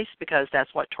voice because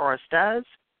that's what Taurus does.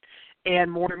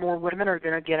 And more women are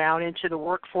going to get out into the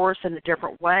workforce in a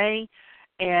different way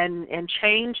and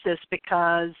change this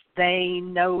because they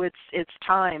know it's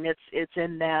time. It's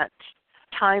in that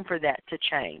time for that to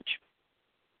change.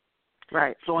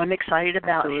 Right. So I'm excited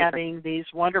about having these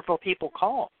wonderful people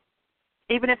call,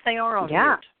 even if they are on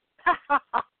mute.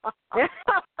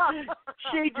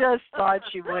 She just thought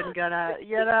she wasn't gonna,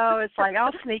 you know, it's like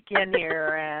I'll sneak in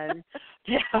here and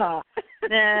nah,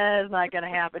 it's not gonna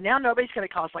happen. Now nobody's gonna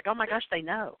call. It's like, oh my gosh, they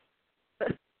know.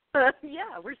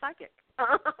 Yeah, we're psychic.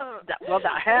 Oh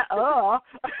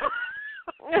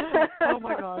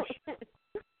my gosh.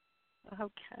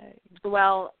 Okay.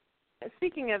 Well,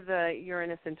 speaking of the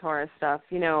Uranus and Taurus stuff,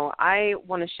 you know, I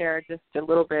want to share just a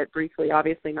little bit briefly,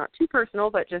 obviously not too personal,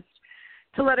 but just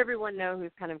to let everyone know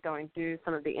who's kind of going through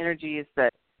some of the energies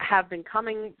that have been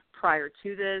coming prior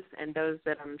to this and those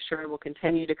that I'm sure will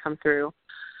continue to come through.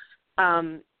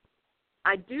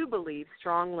 I do believe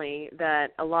strongly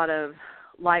that a lot of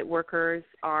light workers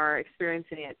are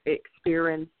experiencing it,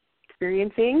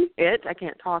 I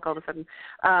can't talk all of a sudden,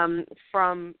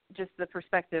 from just the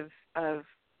perspective of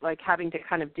like having to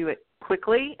kind of do it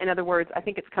quickly. In other words, I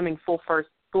think it's coming full force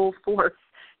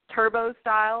turbo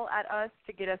style at us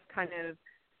to get us kind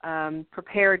of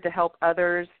prepared to help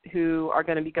others who are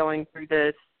going to be going through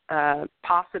this,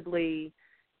 possibly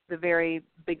the very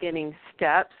beginning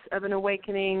steps of an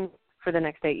awakening for the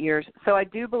next 8 years. So I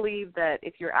do believe that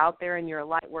if you're out there and you're a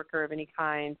light worker of any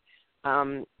kind,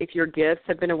 if your gifts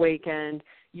have been awakened,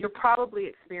 you're probably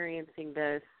experiencing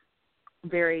this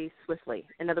very swiftly.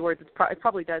 In other words, it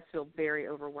probably does feel very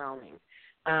overwhelming.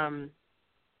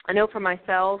 I know for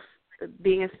myself,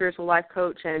 being a spiritual life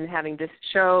coach and having this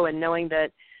show and knowing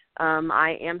that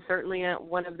I am certainly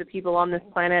one of the people on this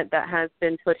planet that has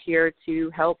been put here to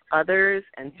help others,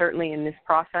 and certainly in this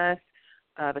process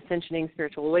of ascensioning,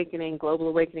 spiritual awakening, global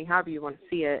awakening, however you want to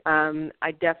see it,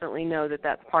 I definitely know that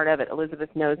that's part of it. Elizabeth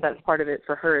knows that's part of it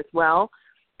for her as well.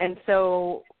 And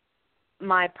so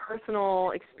my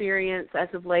personal experience as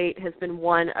of late has been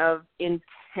one of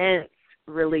intense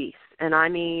release. And I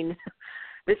mean,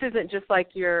 this isn't just like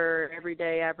your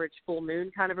everyday average full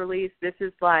moon kind of release. This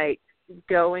is like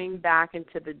going back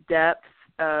into the depths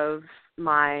of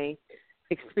my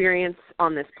experience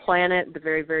on this planet, the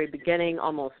very, very beginning,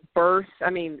 almost birth. I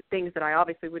mean, things that I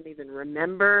obviously wouldn't even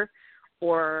remember,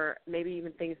 or maybe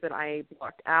even things that I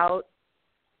blocked out.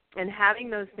 And having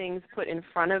those things put in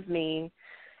front of me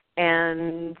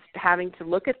and having to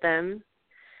look at them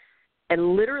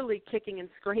and literally kicking and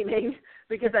screaming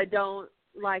because I don't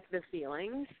like the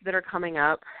feelings that are coming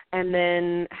up, and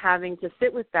then having to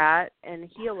sit with that and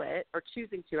heal it, or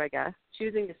choosing to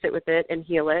sit with it and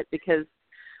heal it because,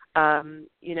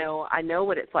 you know, I know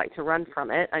what it's like to run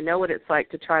from it. I know what it's like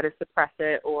to try to suppress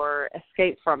it or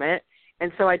escape from it,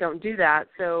 and so I don't do that.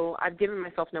 So I've given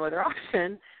myself no other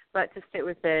option but to sit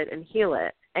with it and heal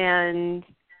it. And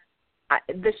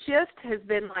the shift has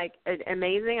been, like,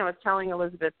 amazing. I was telling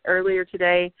Elizabeth earlier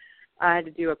today I had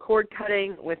to do a cord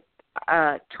cutting with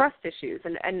trust issues.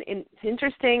 And it's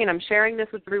interesting, and I'm sharing this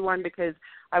with everyone because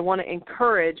I want to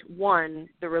encourage, one,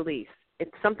 the release. If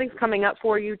something's coming up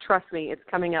for you, trust me, it's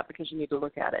coming up because you need to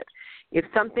look at it. If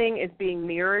something is being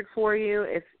mirrored for you,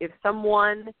 if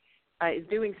someone is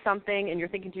doing something and you're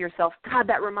thinking to yourself, God,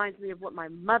 that reminds me of what my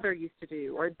mother used to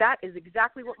do, or that is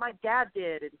exactly what my dad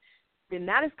did, and then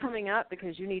that is coming up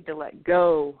because you need to let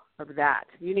go of that.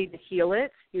 You need to heal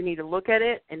it. You need to look at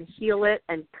it and heal it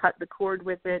and cut the cord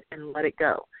with it and let it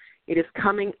go. It is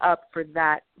coming up for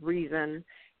that reason,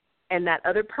 and that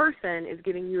other person is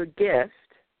giving you a gift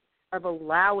of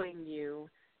allowing you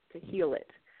to heal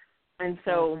it. And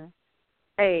so,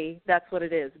 A, that's what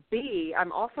it is. B,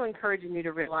 I'm also encouraging you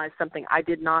to realize something I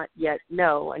did not yet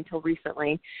know until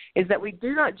recently, is that we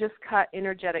do not just cut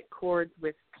energetic cords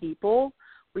with people.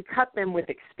 We cut them with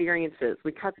experiences.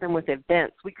 We cut them with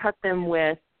events. We cut them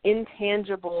with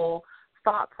intangible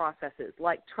thought processes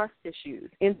like trust issues,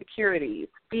 insecurities,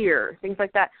 fear, things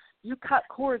like that. You cut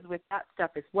cords with that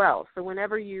stuff as well. So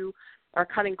whenever you are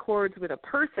cutting cords with a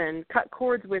person, cut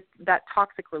cords with that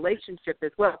toxic relationship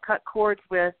as well. Cut cords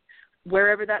with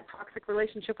wherever that toxic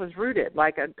relationship was rooted,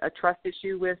 like a trust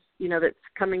issue with, that's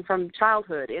coming from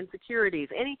childhood, insecurities,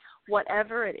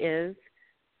 whatever it is,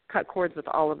 cut cords with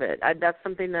all of it. That's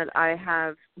something that I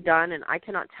have done, and I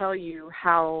cannot tell you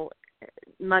how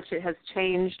much it has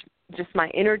changed just my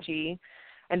energy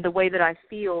and the way that I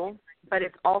feel. But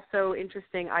it's also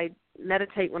interesting. I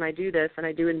meditate when I do this, and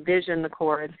I do envision the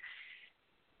cords.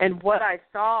 And what I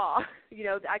saw,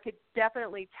 I could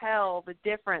definitely tell the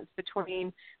difference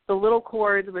between the little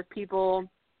cords with people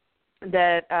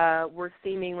that were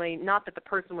seemingly, not that the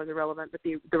person was irrelevant, but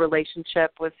the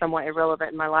relationship was somewhat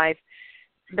irrelevant in my life.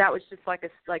 That was just like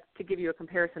to give you a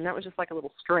comparison, that was just like a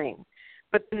little string.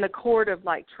 But then the cord of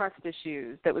like trust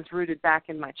issues that was rooted back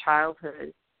in my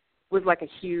childhood was like a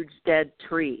huge dead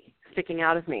tree sticking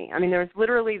out of me. I mean, there was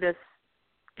literally this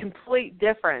complete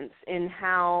difference in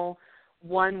how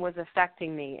one was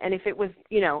affecting me. And if it was,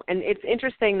 and it's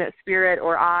interesting that Spirit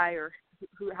or I or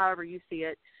however you see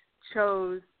it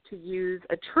chose to use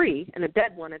a tree, and a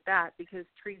dead one at that, because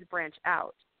trees branch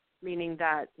out, meaning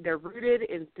that they're rooted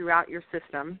in throughout your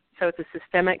system. So it's a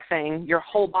systemic thing. Your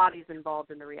whole body's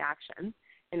involved in the reaction.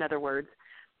 In other words,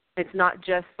 it's not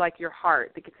just like your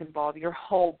heart that gets involved. Your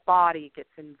whole body gets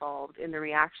involved in the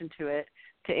reaction to it,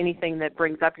 to anything that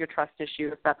brings up your trust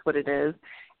issue, if that's what it is.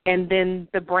 And then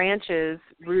the branches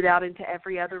root out into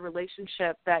every other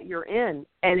relationship that you're in.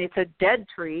 And it's a dead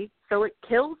tree, so it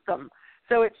kills them.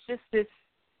 So it's just this,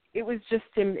 it was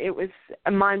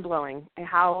mind-blowing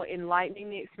how enlightening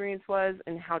the experience was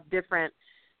and how different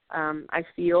I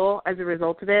feel as a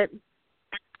result of it.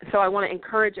 So I want to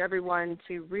encourage everyone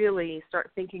to really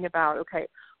start thinking about, okay,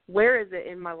 where is it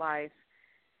in my life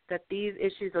that these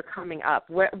issues are coming up?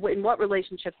 In what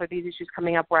relationships are these issues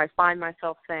coming up where I find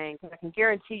myself saying, because I can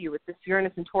guarantee you with this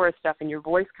Uranus and Taurus stuff and your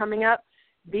voice coming up,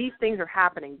 these things are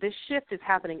happening. This shift is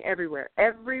happening everywhere.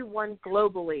 Everyone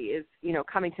globally is,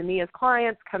 coming to me as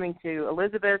clients, coming to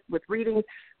Elizabeth with readings,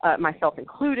 myself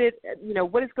included.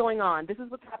 What is going on? This is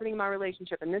what's happening in my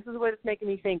relationship, and this is what it's making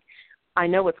me think. I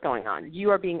know what's going on. You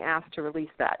are being asked to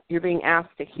release that. You're being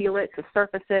asked to heal it, to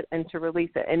surface it, and to release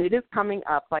it. And it is coming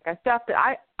up. Like I said,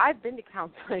 I've been to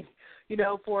counseling,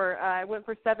 I went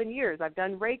for 7 years. I've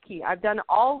done Reiki. I've done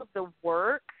all of the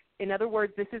work. In other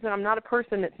words, I'm not a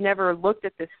person that's never looked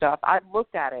at this stuff. I've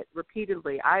looked at it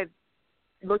repeatedly. I've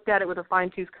looked at it with a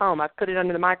fine-tooth comb. I've put it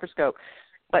under the microscope.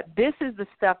 But this is the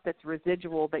stuff that's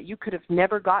residual that you could have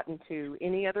never gotten to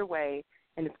any other way,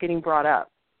 and it's getting brought up.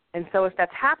 And so if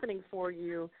that's happening for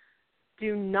you,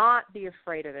 do not be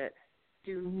afraid of it.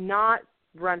 Do not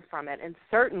run from it. And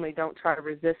certainly don't try to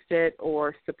resist it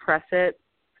or suppress it,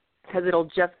 because it'll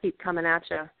just keep coming at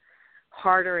you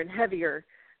harder and heavier,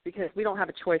 because we don't have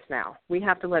a choice now. We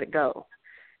have to let it go.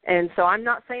 And so I'm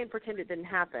not saying pretend it didn't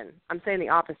happen. I'm saying the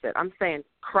opposite. I'm saying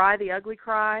cry the ugly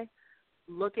cry,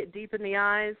 look it deep in the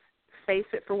eyes, face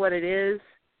it for what it is,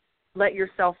 let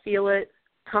yourself feel it,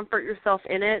 comfort yourself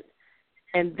in it,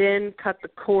 and then cut the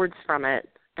cords from it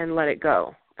and let it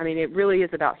go. I mean, it really is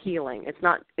about healing. It's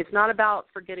not about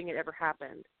forgetting it ever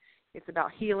happened. It's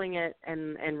about healing it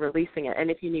and releasing it. And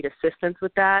if you need assistance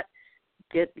with that,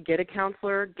 get a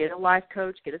counselor, get a life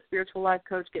coach, get a spiritual life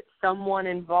coach, get someone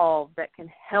involved that can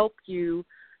help you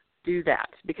do that.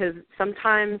 Because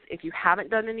sometimes if you haven't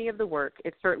done any of the work,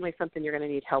 it's certainly something you're going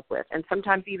to need help with. And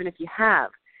sometimes even if you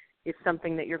have, it's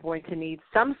something that you're going to need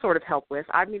some sort of help with.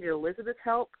 I've needed Elizabeth's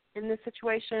help in this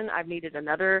situation. I've needed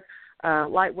another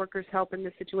light worker's help in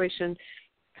this situation.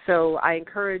 So I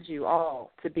encourage you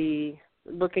all to be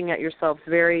looking at yourselves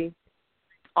very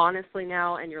honestly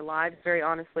now and your lives very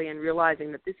honestly, and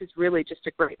realizing that this is really just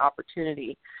a great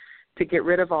opportunity to get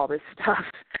rid of all this stuff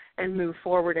and move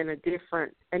forward in a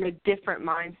different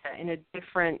mindset, in a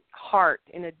different heart,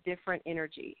 in a different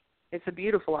energy. It's a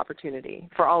beautiful opportunity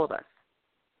for all of us.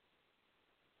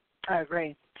 I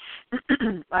agree.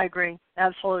 I agree.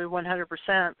 Absolutely,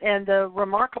 100%. And the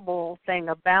remarkable thing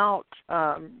about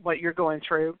what you're going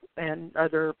through, and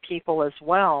other people as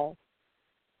well,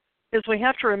 is we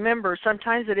have to remember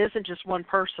sometimes it isn't just one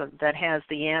person that has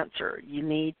the answer. You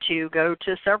need to go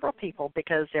to several people,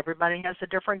 because everybody has a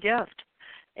different gift.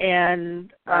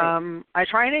 And right. I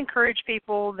try and encourage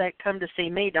people that come to see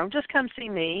me, don't just come see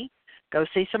me, go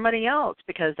see somebody else,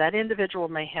 because that individual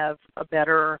may have a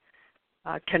better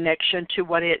connection to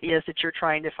what it is that you're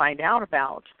trying to find out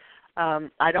about.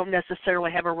 I don't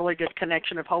necessarily have a really good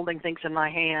connection of holding things in my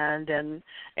hand and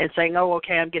saying, oh,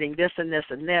 okay, I'm getting this and this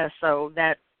and this, so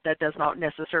that does not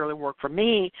necessarily work for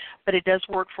me, but it does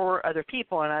work for other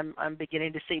people, and I'm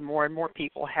beginning to see more and more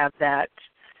people have that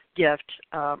gift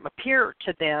appear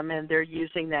to them, and they're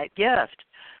using that gift.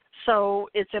 So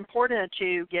it's important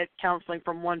to get counseling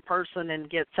from one person and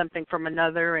get something from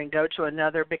another and go to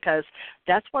another, because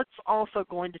that's what's also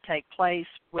going to take place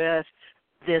with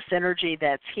this energy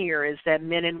that's here, is that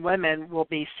men and women will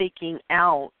be seeking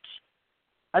out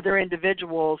other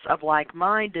individuals of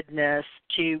like-mindedness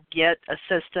to get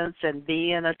assistance and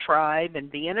be in a tribe and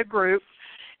be in a group,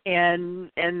 and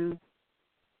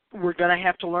we're going to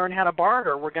have to learn how to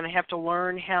barter. We're going to have to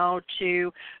learn how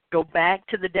to go back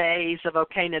to the days of,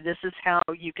 okay, now this is how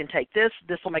you can take this.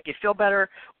 This will make you feel better.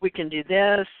 We can do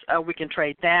this. We can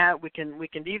trade that. We can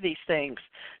do these things.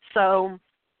 So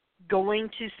going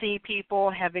to see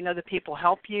people, having other people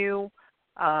help you,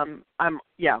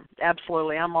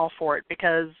 absolutely. I'm all for it,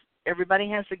 because everybody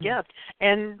has a gift.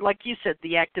 And like you said,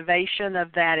 the activation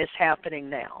of that is happening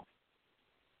now.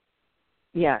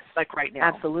 Yes. Like right now.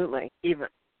 Absolutely. Even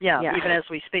as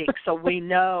we speak. So we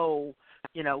know,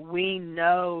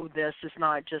 this is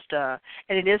not just and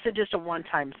it isn't just a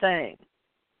one-time thing.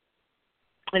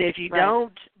 And if you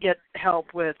don't get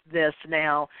help with this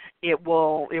now, it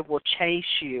will chase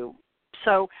you.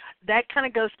 So that kind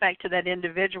of goes back to that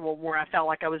individual where I felt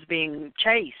like I was being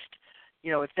chased.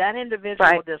 If that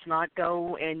individual does not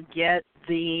go and get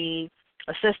the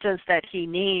assistance that he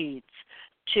needs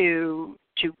to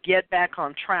get back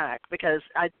on track, because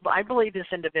I believe this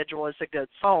individual is a good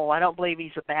soul. I don't believe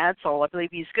he's a bad soul. I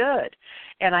believe he's good.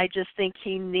 And I just think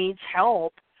he needs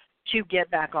help to get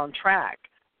back on track.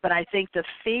 But I think the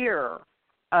fear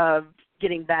of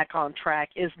getting back on track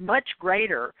is much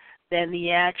greater than the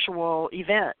actual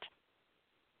event.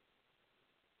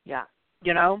 Yeah.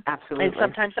 Absolutely. And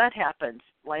sometimes that happens.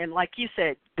 And like you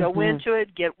said, go into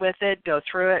it, get with it, go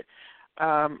through it.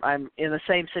 I'm in the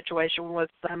same situation with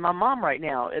my mom right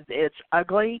now. It's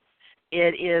ugly.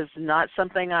 It is not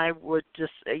something I would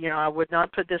just, I would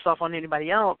not put this off on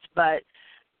anybody else, but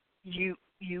you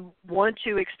want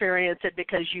to experience it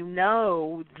because you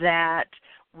know that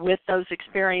with those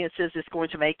experiences, it's going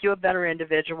to make you a better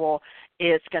individual.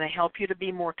 It's going to help you to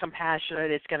be more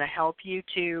compassionate. It's going to help you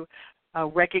to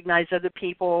recognize other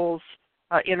people's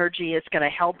energy. It's going to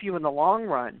help you in the long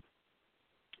run.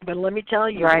 But let me tell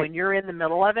you, when you're in the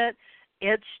middle of it,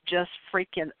 it's just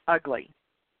freaking ugly.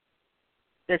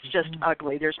 It's just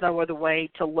ugly. There's no other way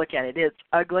to look at it. It's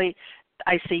ugly.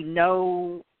 I see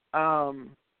no,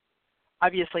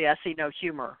 obviously I see no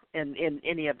humor in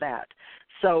any of that.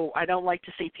 So I don't like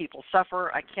to see people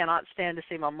suffer. I cannot stand to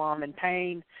see my mom in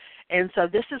pain. And so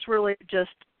this has really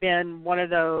just been one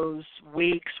of those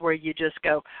weeks where you just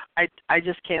go, I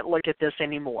just can't look at this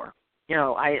anymore.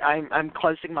 I'm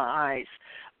closing my eyes.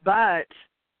 But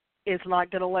it's not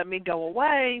going to let me go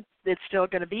away. It's still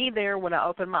going to be there when I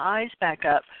open my eyes back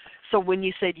up. So when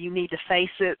you said you need to face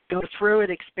it, go through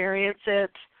it, experience it,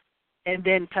 and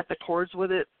then cut the cords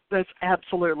with it, that's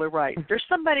absolutely right. There's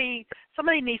somebody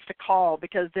needs to call,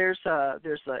 because there's a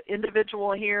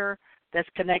individual here that's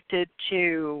connected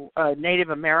to a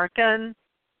Native American.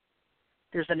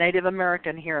 There's a Native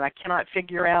American here, and I cannot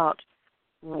figure out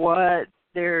what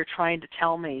they're trying to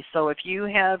tell me. So if you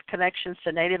have connections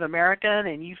to Native American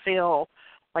and you feel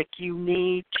like you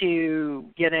need to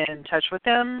get in touch with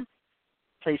them,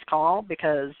 please call,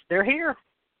 because they're here.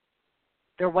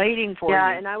 They're waiting for you.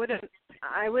 Yeah, and I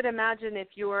would imagine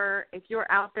if you're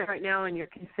out there right now and you're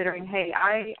considering, hey,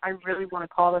 I really want to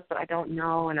call this, but I don't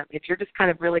know, and if you're just kind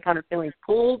of feeling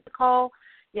pulled to call,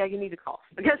 yeah, you need to call,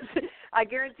 because I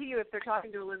guarantee you, if they're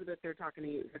talking to Elizabeth, they're talking to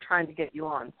you. They're trying to get you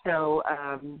on. So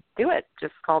do it.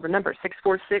 Just call the number,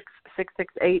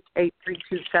 646-668-8327. I'm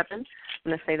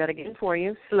going to say that again for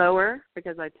you, slower,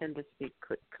 because I tend to speak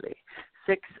quickly.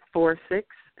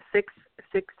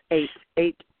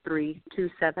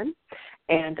 646-668-8327,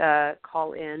 and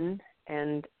call in,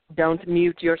 and don't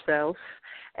mute yourself,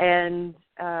 and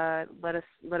let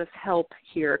us help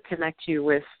here connect you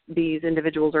with these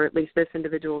individuals, or at least this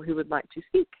individual who would like to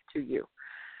speak to you.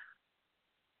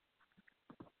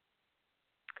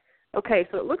 Okay,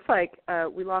 so it looks like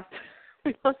we lost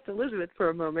Elizabeth for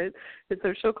a moment, and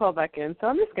so she'll call back in. So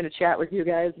I'm just going to chat with you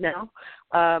guys now.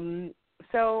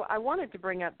 So I wanted to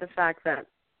bring up the fact that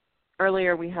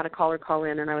earlier we had a caller call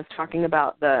in, and I was talking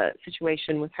about the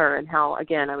situation with her and how,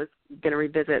 again, I was going to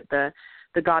revisit the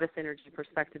goddess energy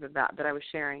perspective of that I was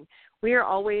sharing. We are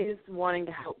always wanting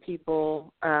to help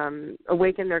people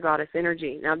awaken their goddess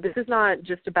energy. Now, this is not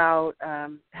just about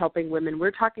helping women.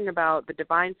 We're talking about the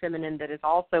divine feminine that is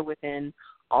also within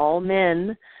all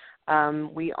men.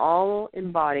 We all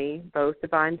embody both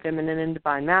divine feminine and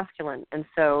divine masculine, and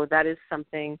so that is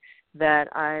something that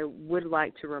I would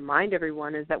like to remind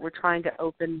everyone is that we're trying to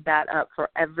open that up for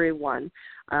everyone.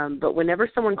 But whenever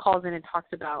someone calls in and talks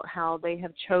about how they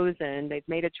have chosen, they've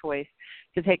made a choice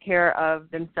to take care of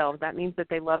themselves, that means that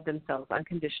they love themselves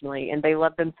unconditionally, and they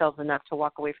love themselves enough to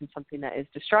walk away from something that is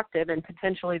destructive and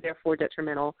potentially therefore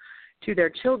detrimental to their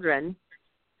children.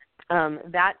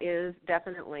 That is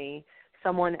definitely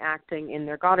someone acting in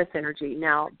their goddess energy.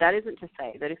 Now, that isn't to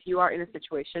say that if you are in a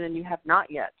situation and you have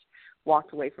not yet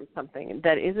walked away from something,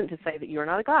 that isn't to say that you're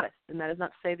not a goddess, and that is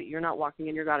not to say that you're not walking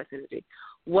in your goddess energy.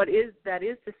 That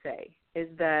is to say is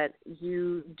that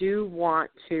you do want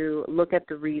to look at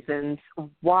the reasons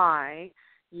why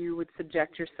you would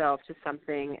subject yourself to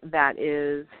something that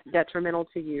is detrimental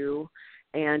to you,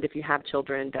 and if you have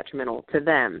children, detrimental to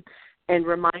them. And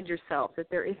remind yourself that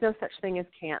there is no such thing as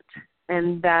can't,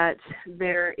 and that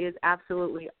there is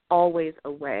absolutely always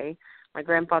a way. My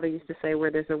grandfather used to say,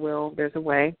 where there's a will, there's a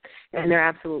way, and there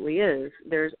absolutely is.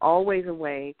 There's always a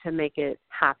way to make it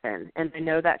happen. And I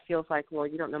know that feels like, well,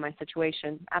 you don't know my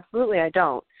situation. Absolutely I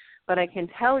don't. But I can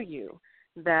tell you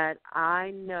that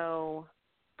I know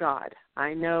God.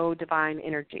 I know divine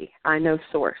energy. I know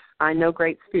source. I know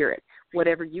great spirit.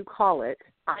 Whatever you call it,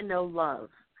 I know love.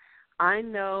 I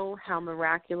know how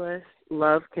miraculous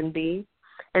love can be.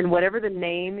 And whatever the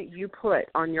name you put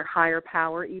on your higher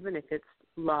power, even if it's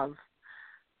love,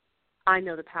 I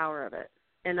know the power of it.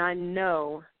 And I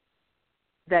know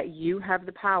that you have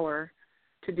the power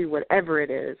to do whatever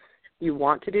it is you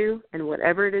want to do and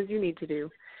whatever it is you need to do.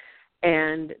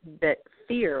 And that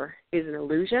fear is an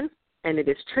illusion, and it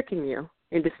is tricking you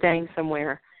into staying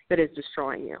somewhere that is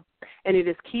destroying you. And it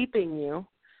is keeping you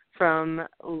from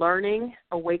learning,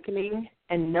 awakening,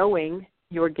 and knowing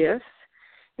your gifts.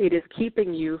 It is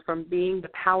keeping you from being the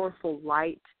powerful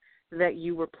light that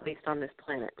you were placed on this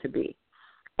planet to be.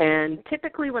 And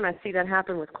typically when I see that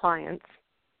happen with clients,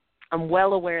 I'm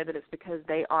well aware that it's because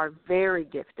they are very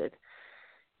gifted,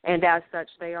 and as such,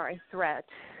 they are a threat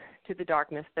to the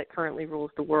darkness that currently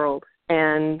rules the world.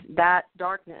 And that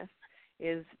darkness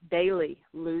is daily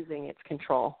losing its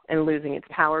control and losing its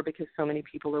power because so many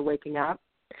people are waking up.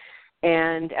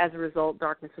 And as a result,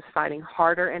 darkness is fighting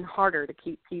harder and harder to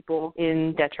keep people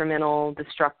in detrimental,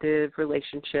 destructive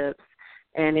relationships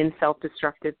and in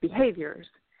self-destructive behaviors.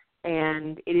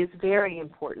 And it is very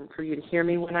important for you to hear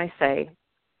me when I say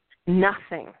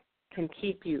nothing can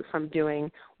keep you from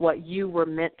doing what you were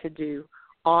meant to do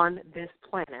on this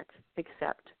planet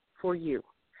except for you.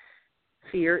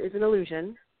 Fear is an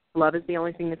illusion. Love is the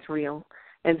only thing that's real.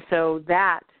 And so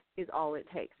that is all it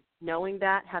takes. Knowing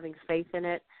that, having faith in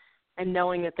it, and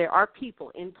knowing that there are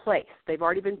people in place. They've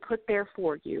already been put there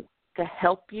for you to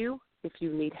help you if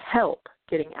you need help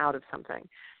getting out of something.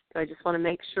 So I just want to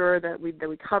make sure that we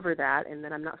cover that and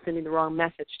that I'm not sending the wrong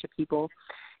message to people.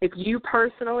 If you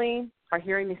personally are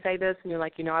hearing me say this and you're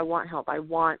like, I want help, I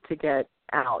want to get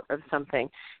out of something,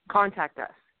 contact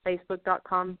us,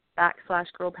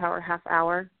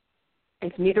 facebook.com/girlpowerhalfhour.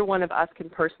 If neither one of us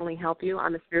can personally help you,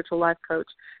 I'm a spiritual life coach.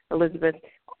 Elizabeth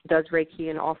does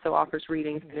Reiki and also offers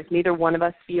readings. And if neither one of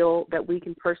us feel that we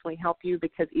can personally help you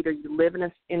because either you live in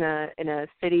a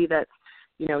city that's,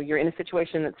 you're in a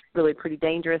situation that's really pretty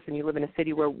dangerous, and you live in a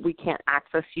city where we can't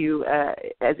access you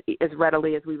as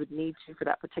readily as we would need to for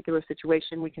that particular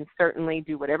situation, we can certainly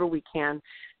do whatever we can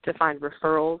to find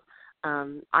referrals.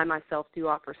 I myself do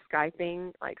offer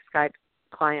Skyping, like Skype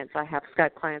clients. I have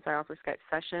Skype clients. I offer Skype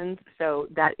sessions. So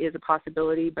that is a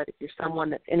possibility. But if you're someone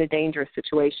that's in a dangerous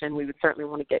situation, we would certainly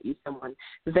want to get you someone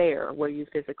there where you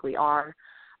physically are.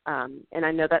 And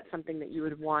I know that's something that you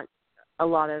would want a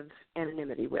lot of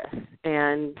anonymity with.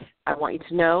 And I want you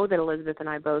to know that Elizabeth and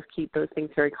I both keep those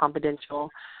things very confidential.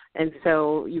 And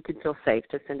so you can feel safe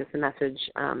to send us a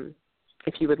message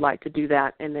if you would like to do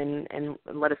that, and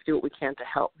let us do what we can to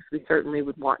help. We certainly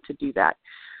would want to do that.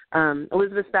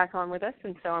 Elizabeth's back on with us,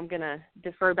 and so I'm going to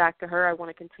defer back to her. I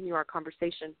want to continue our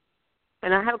conversation.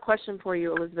 And I have a question for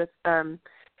you, Elizabeth.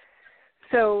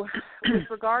 So with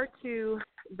regard to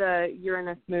the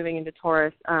Uranus moving into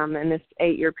Taurus and this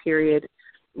 8-year period,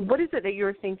 what is it that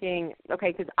you're thinking?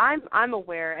 Okay, because I'm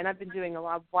aware, and I've been doing a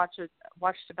lot. I've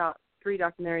watched about 3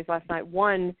 documentaries last night.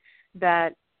 One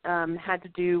that had to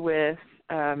do with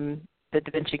the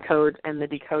Da Vinci Code and the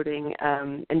decoding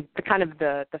and the kind of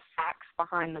the facts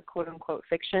behind the quote-unquote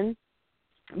fiction.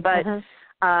 But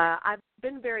I've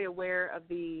been very aware of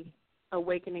the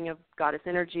awakening of goddess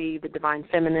energy, the divine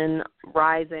feminine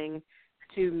rising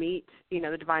to meet,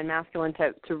 the divine masculine,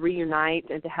 to reunite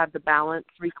and to have the balance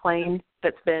reclaimed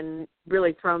that's been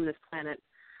really thrown this planet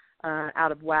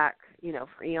out of whack,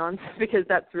 for eons, because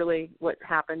that's really what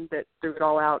happened that threw it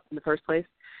all out in the first place.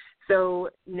 So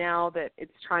now that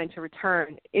it's trying to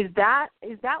return, is that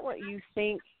what you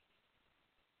think?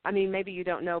 I mean, maybe you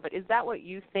don't know, but is that what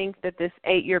you think that this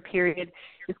 8-year period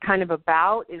is kind of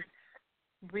about? Is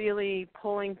really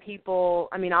pulling people?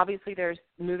 I mean, obviously there's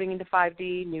moving into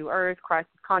 5D, New Earth,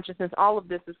 crisis consciousness, all of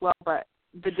this as well, but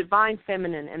the divine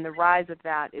feminine and the rise of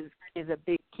that is a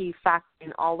big key factor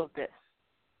in all of this,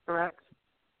 correct?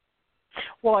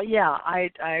 Well, yeah, I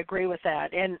agree with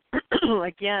that. And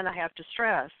again, I have to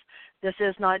stress, this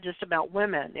is not just about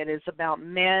women. It is about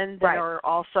men that are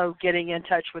also getting in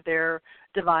touch with their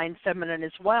divine feminine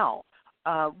as well.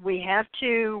 We have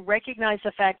to recognize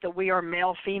the fact that we are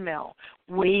male-female.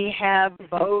 We have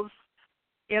both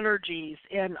energies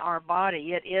in our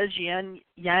body. It is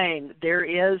yin-yang. There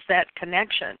is that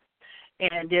connection.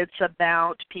 And it's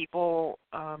about people,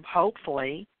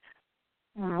 hopefully,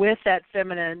 with that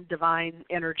feminine divine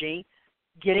energy,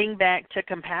 getting back to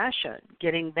compassion,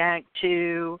 getting back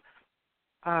to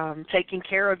taking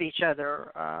care of each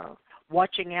other,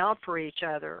 watching out for each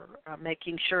other,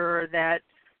 making sure that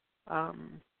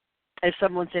if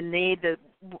someone's in need, that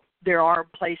there are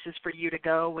places for you to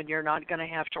go when you're not going to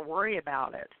have to worry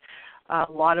about it.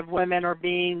 A lot of women are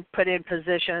being put in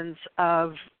positions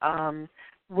of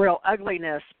real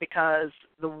ugliness because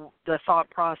the thought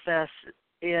process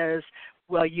is,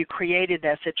 well, you created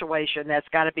that situation. That's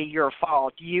got to be your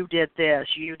fault. You did this.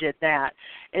 You did that.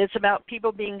 And it's about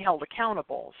people being held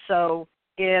accountable. So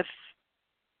if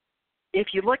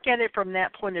you look at it from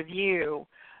that point of view,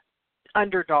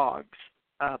 underdogs,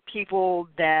 people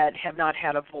that have not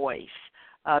had a voice,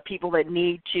 people that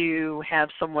need to have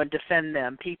someone defend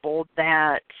them, people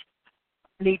that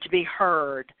need to be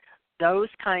heard, those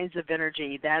kinds of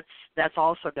energy, that's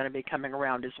also going to be coming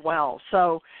around as well.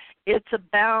 So it's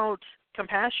about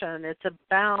compassion. It's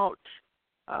about,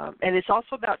 and it's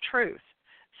also about truth.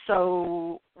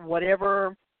 So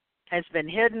whatever has been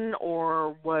hidden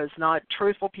or was not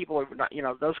truthful, people are not,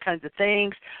 those kinds of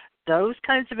things, those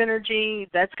kinds of energy,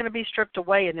 that's going to be stripped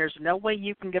away, and there's no way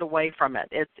you can get away from it.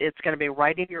 It's going to be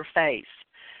right in your face.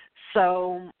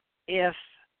 So if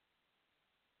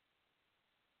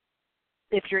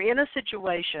you're in a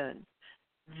situation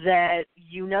that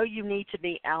you need to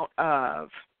be out of,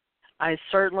 I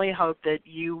certainly hope that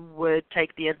you would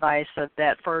take the advice of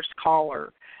that first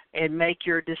caller and make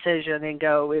your decision and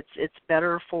go, it's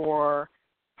better for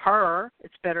her,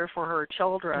 it's better for her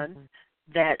children,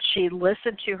 that she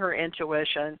listened to her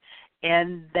intuition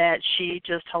and that she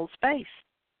just holds space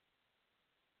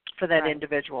for that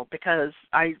individual, because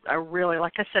I really,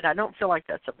 like I said, I don't feel like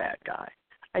that's a bad guy.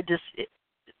 It's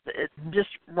just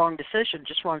wrong decision,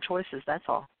 just wrong choices, that's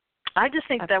all. I just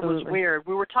think that was weird.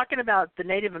 We were talking about the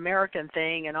Native American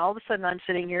thing, and all of a sudden I'm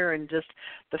sitting here and just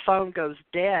the phone goes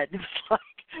dead. It's like,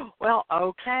 well,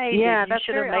 okay, yeah, you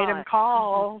should have made him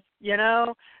call. You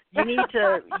need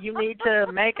to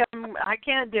make him. I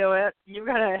can't do it. You're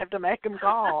gonna have to make him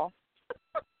call.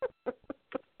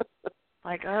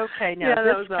 Like, okay, now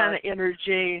this kind of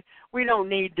energy, we don't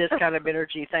need this kind of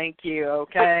energy. Thank you.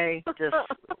 Okay,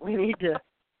 we need to.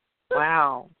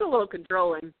 Wow, it's a little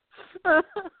controlling.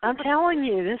 I'm telling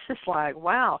you, this is like,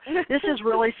 wow, this is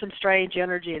really some strange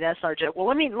energy. That's our joke. Well,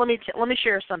 let me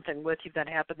share something with you that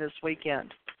happened this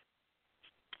weekend.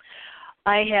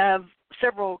 I have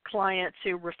several clients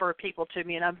who refer people to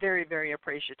me, and I'm very, very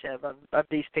appreciative of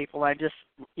these people. I just,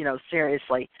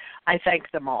 seriously, I thank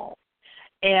them all.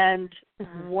 And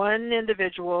one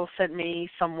individual sent me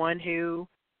someone who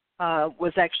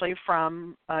was actually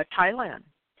from Thailand.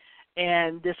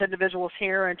 And this individual is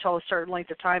here until a certain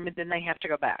length of time, and then they have to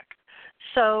go back.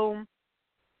 So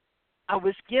I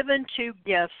was given 2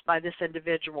 gifts by this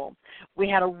individual. We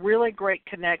had a really great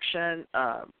connection.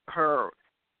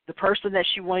 The person that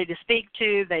she wanted to speak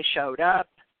to, they showed up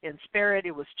in spirit.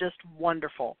 It was just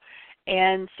wonderful.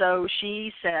 And so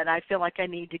she said, I feel like I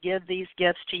need to give these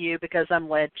gifts to you because I'm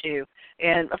led to.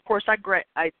 And, of course, I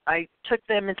took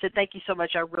them and said, thank you so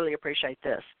much. I really appreciate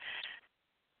this.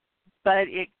 But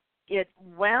it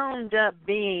wound up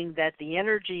being that the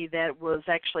energy that was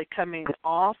actually coming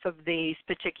off of these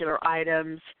particular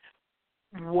items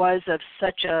was of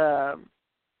such a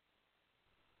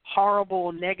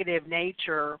horrible, negative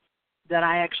nature that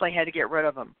I actually had to get rid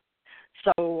of them.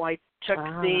 So I took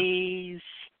these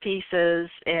pieces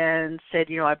and said,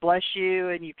 I bless you,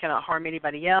 and you cannot harm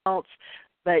anybody else,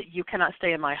 but you cannot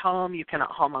stay in my home, you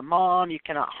cannot harm my mom, you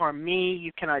cannot harm me,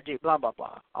 you cannot do blah, blah,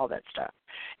 blah, all that stuff.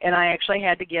 And I actually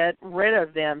had to get rid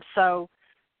of them. So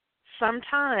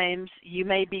sometimes you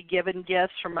may be given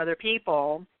gifts from other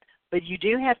people, but you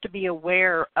do have to be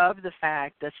aware of the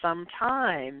fact that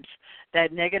sometimes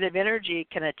that negative energy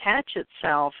can attach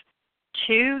itself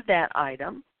to that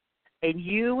item, And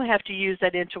you have to use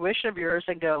that intuition of yours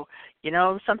and go,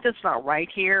 something's not right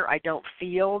here. I don't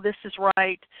feel this is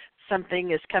right.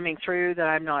 Something is coming through that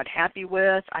I'm not happy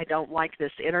with. I don't like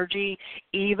this energy,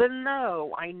 even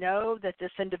though I know that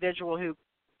this individual who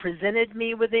presented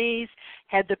me with these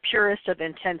had the purest of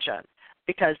intention,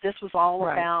 because this was all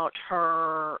about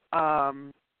her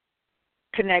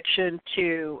connection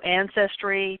to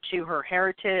ancestry, to her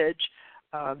heritage.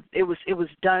 It was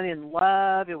done in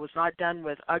love. It was not done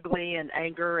with ugly and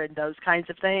anger and those kinds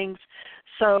of things.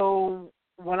 So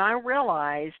when I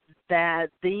realized that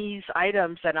these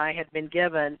items that I had been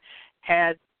given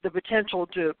had the potential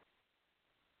to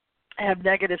have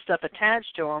negative stuff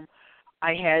attached to them,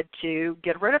 I had to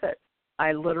get rid of it.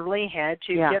 I literally had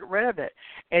to get rid of it.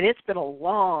 And it's been a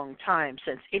long time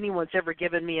since anyone's ever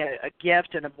given me a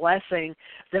gift and a blessing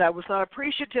that I was not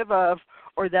appreciative of,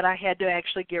 or that I had to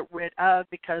actually get rid of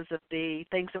because of the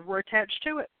things that were attached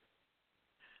to it.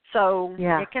 So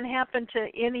it can happen to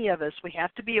any of us. We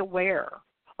have to be aware,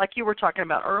 like you were talking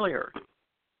about earlier.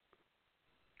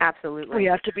 Absolutely. We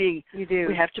have to be. You do.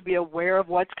 We have to be aware of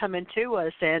what's coming to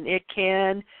us, and it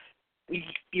can.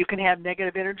 You can have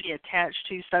negative energy attached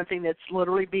to something that's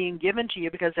literally being given to you,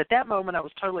 because at that moment I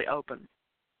was totally open.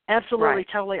 Absolutely,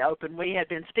 totally open. We had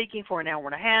been speaking for an hour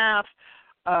and a half.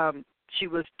 She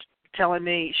was telling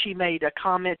me, she made a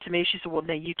comment to me. She said, well,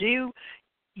 now you do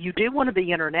want to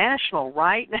be international,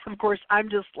 right? And of course, I'm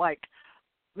just like,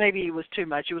 maybe it was too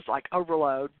much. It was like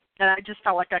overload. And I just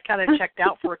felt like I kind of checked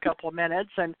out for a couple of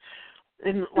minutes and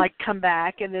like come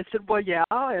back and then said, well, yeah.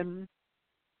 And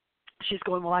she's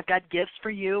going, well, I've got gifts for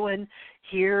you and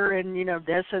here and,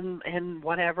 this and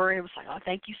whatever. It was like, oh,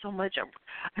 thank you so much.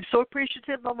 I'm so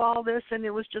appreciative of all this. And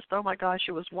it was just, oh, my gosh,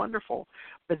 it was wonderful.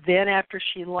 But then after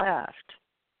she left,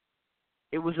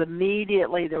 it was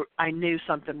immediately that I knew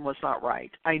something was not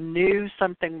right. I knew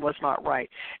something was not right.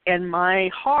 And my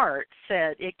heart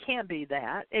said, it can't be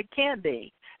that. It can't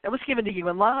be. That was given to you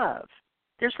in love.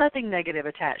 There's nothing negative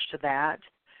attached to that.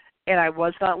 And I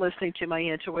was not listening to my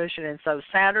intuition. And so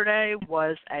Saturday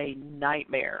was a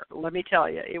nightmare. Let me tell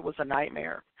you, it was a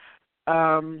nightmare.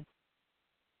 And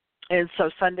so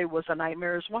Sunday was a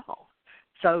nightmare as well.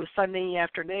 So Sunday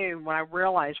afternoon, when I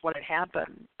realized what had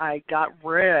happened, I got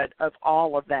rid of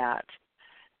all of that.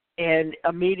 And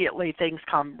immediately things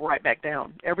calmed right back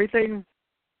down. Everything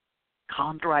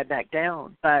calmed right back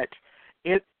down. But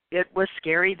it was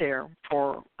scary there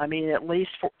for, at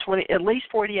least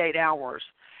 48 hours.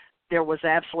 There was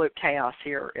absolute chaos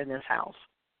here in this house.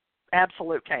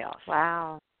 Absolute chaos.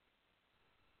 Wow.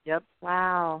 Yep.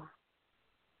 Wow.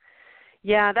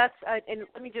 Yeah, that's and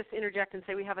let me just interject and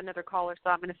say we have another caller,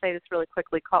 so I'm going to say this really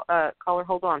quickly. Caller,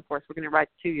 hold on for us. We're going to write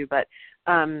to you, but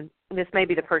this may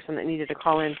be the person that needed to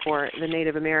call in for the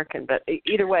Native American. But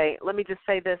either way, let me just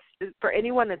say this. For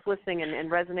anyone that's listening and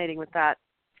resonating with that,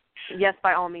 yes,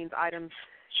 by all means, items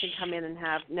can come in and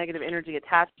have negative energy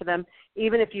attached to them,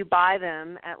 even if you buy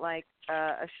them at like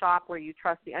a shop where you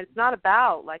trust the. And it's not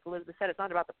about, like Elizabeth said, it's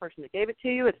not about the person that gave it to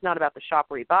you. It's not about the shop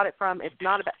where you bought it from. It's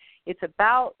not about. It's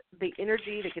about the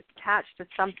energy that gets attached to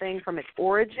something from its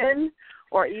origin,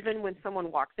 or even when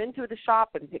someone walks into the shop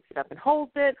and picks it up and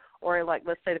holds it, or like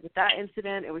let's say with that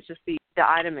incident, it was just the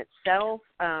item itself.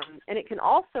 And it can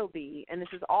also be, and this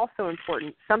is also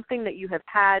important, something that you have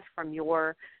had from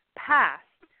your past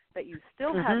that you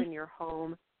still have in your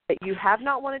home that you have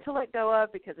not wanted to let go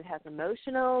of because it has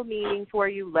emotional meaning for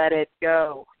you. Let it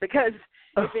go. Because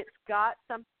if it's got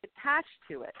something attached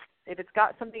to it,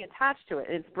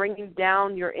 and it's bringing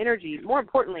down your energy, more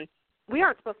importantly, we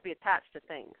aren't supposed to be attached to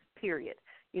things, period.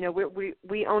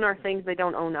 We own our things. They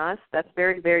don't own us. That's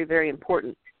very, very, very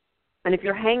important. And if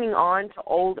you're hanging on to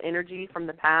old energy from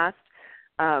the past,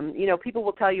 people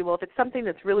will tell you, well, if it's something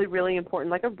that's really, really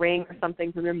important, like a ring or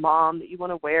something from your mom that you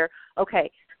want to wear, okay,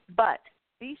 but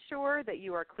be sure that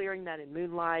you are clearing that in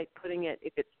moonlight, putting it,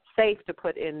 if it's safe to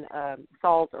put in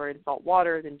salt or in salt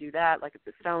water, then do that. Like if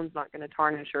the stone's not going to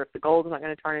tarnish or if the gold is not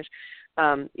going to tarnish,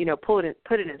 put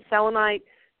it in selenite,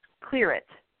 clear it,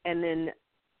 and then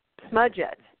smudge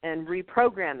it and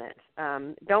reprogram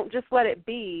it. Don't just let it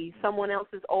be someone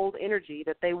else's old energy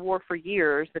that they wore for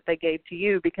years that they gave to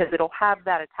you, because it'll have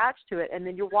that attached to it, and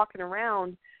then you're walking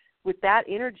around with that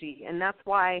energy. And that's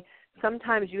why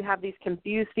sometimes you have these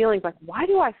confused feelings like, why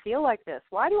do I feel like this?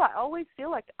 Why do I always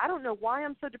feel like I don't know why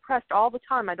I'm so depressed all the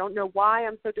time. I don't know why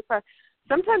I'm so depressed.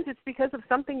 Sometimes it's because of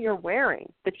something you're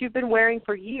wearing that you've been wearing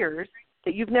for years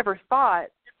that you've never thought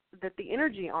that the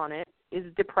energy on it is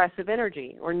depressive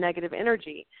energy or negative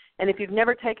energy. And if you've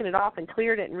never taken it off and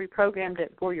cleared it and reprogrammed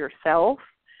it for yourself,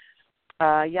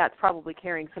 it's probably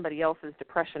carrying somebody else's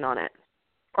depression on it.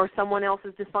 or someone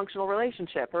else's dysfunctional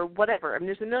relationship or whatever. I mean,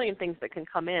 there's a million things that can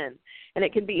come in, and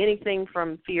it can be anything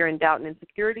from fear and doubt and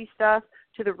insecurity stuff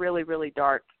to the really, really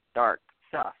dark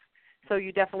stuff. So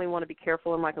you definitely want to be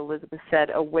careful and, like Elizabeth said,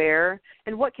 aware.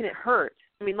 And what can it hurt?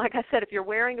 I mean, like I said, if you're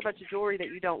wearing a bunch of jewelry that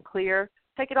you don't clear,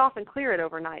 take it off and clear it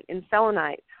overnight in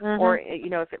selenite. Or,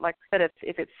 if it, like I said,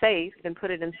 if it's safe, then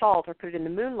put it in salt or put it in the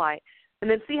moonlight, and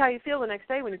then see how you feel the next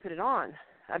day when you put it on.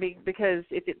 I mean, because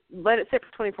if it let it sit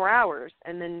for 24 hours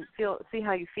and then see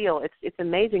how you feel. It's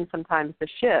amazing sometimes the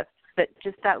shift that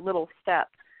just that little step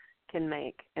can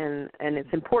make, and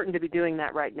it's important to be doing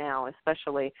that right now,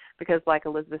 especially because, like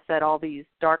Elizabeth said, all these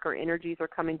darker energies are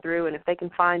coming through, and if they can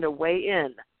find a way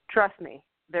in, trust me,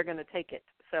 they're going to take it.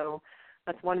 So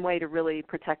that's one way to really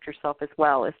protect yourself as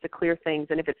well, is to clear things.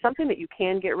 And if it's something that you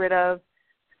can get rid of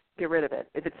it.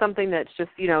 If it's something that's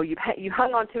just, you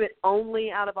hung on to it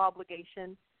only out of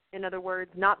obligation, in other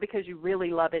words, not because you really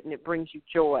love it and it brings you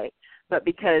joy, but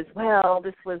because, well,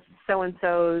 this was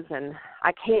so-and-so's and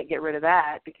I can't get rid of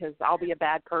that because I'll be a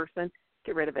bad person,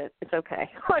 get rid of it. It's okay.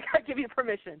 Like, I give you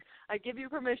permission. I give you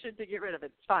permission to get rid of it.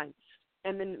 It's fine.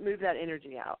 And then move that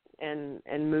energy out and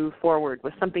move forward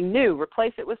with something new.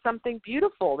 Replace it with something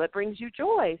beautiful that brings you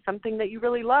joy, something that you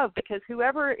really love, because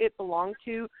whoever it belonged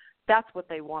to, that's what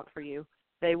they want for you.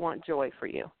 They want joy for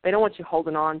you. They don't want you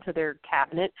holding on to their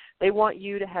cabinet. They want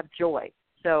you to have joy.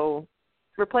 So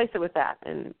replace it with that,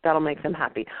 and that'll make them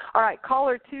happy. All right,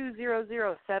 caller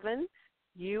 2007,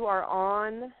 you are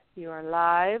on. You are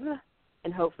live,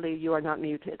 and hopefully you are not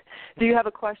muted. Do you have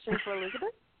a question for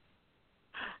Elizabeth?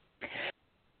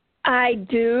 I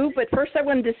do, but first I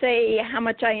wanted to say how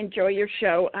much I enjoy your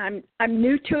show. I'm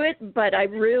new to it, but I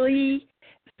really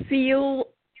feel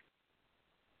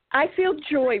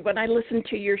joy when I listen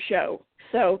to your show.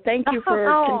 So thank you for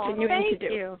continuing to do.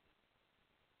 Thank you.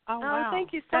 Oh, wow.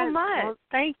 Thank you so much. Well,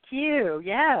 thank you.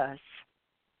 Yes.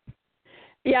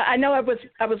 Yeah, I know I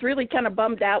was really kind of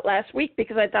bummed out last week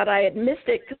because I thought I had missed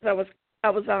it because I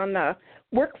was on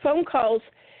work phone calls,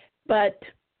 but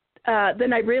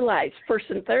then I realized first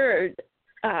and third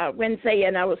Wednesday,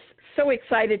 and I was so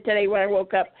excited today when I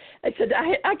woke up. I said,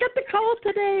 I got the call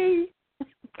today.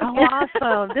 Oh,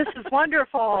 awesome. This is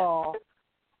wonderful.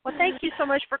 Well, thank you so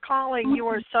much for calling. You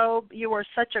are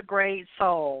such a great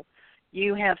soul.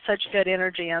 You have such good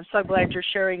energy. I'm so glad you're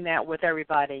sharing that with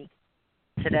everybody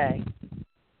today.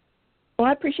 Well,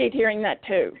 I appreciate hearing that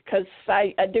too, because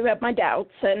I do have my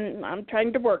doubts, and I'm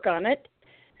trying to work on it.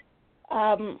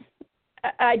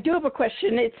 I do have a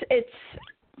question. It's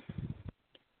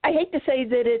I hate to say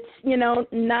that it's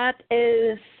not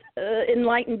as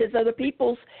enlightened as other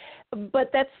people's, but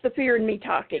that's the fear in me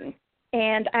talking.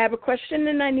 And I have a question,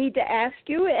 and I need to ask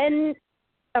you, and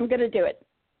I'm going to do it.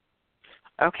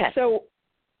 Okay. So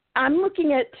I'm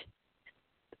looking at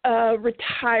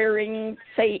retiring,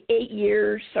 say, 8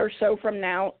 years or so from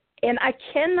now, and I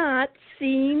cannot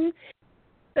seem,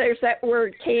 there's that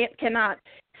word, cannot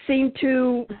seem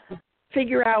to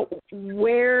figure out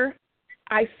where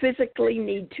I physically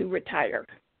need to retire.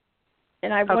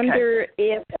 And I wonder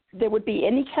if there would be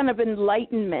any kind of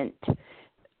enlightenment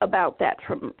about that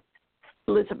from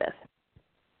Elizabeth.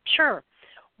 Sure.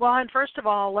 Well, and first of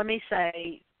all, let me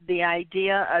say the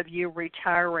idea of you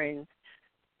retiring,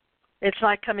 it's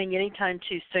not coming anytime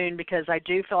too soon because I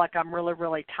do feel like I'm really,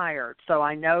 really tired. So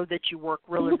I know that you work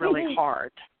really, really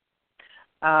hard.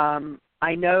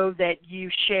 I know that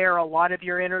you share a lot of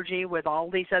your energy with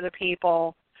all these other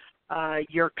people.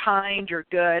 You're kind, you're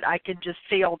good. I can just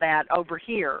feel that over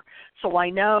here. So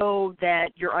I know that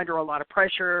you're under a lot of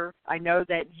pressure. I know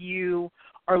that you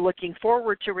are looking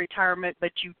forward to retirement,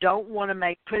 but you don't want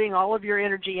to putting all of your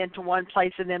energy into one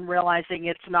place and then realizing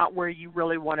it's not where you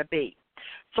really want to be.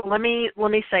 So let me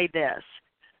say this.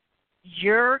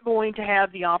 You're going to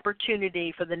have the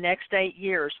opportunity for the next 8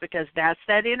 years because that's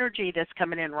that energy that's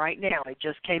coming in right now. It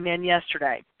just came in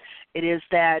yesterday. It is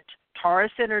that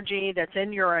Taurus energy that's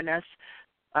in Uranus.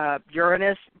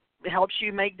 Uranus helps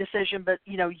you make decisions, but,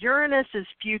 Uranus is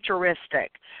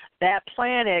futuristic. That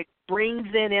planet brings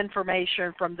in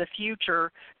information from the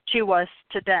future to us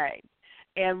today.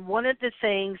 And one of the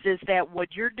things is that what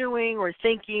you're doing or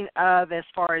thinking of as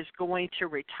far as going to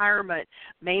retirement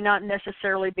may not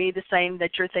necessarily be the same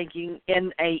that you're thinking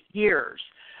in 8 years.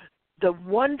 The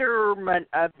wonderment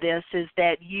of this is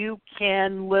that you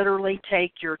can literally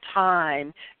take your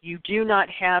time. You do not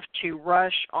have to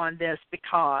rush on this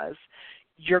because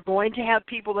you're going to have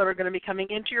people that are going to be coming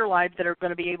into your life that are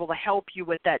going to be able to help you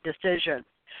with that decision.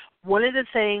 One of the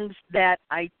things that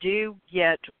I do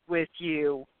get with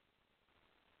you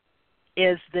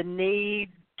is the need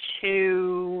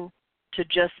to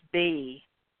just be.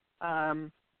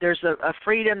 There's a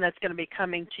freedom that's going to be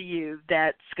coming to you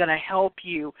that's going to help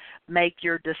you make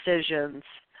your decisions.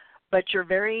 But you're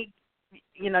very,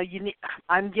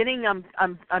 I'm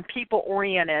people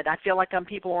oriented. I feel like I'm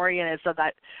people oriented, so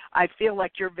that I feel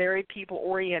like you're very people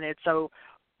oriented. So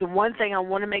the one thing I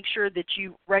want to make sure that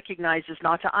you recognize is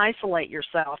not to isolate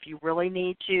yourself. You really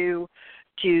need to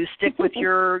stick with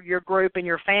your group and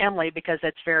your family, because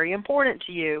that's very important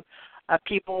to you.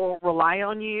 People rely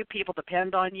on you. People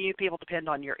depend on you. People depend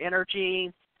on your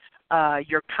energy.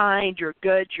 You're kind. You're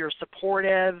good. You're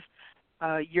supportive.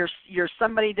 You're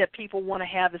somebody that people want to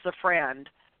have as a friend.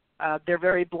 They're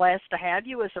very blessed to have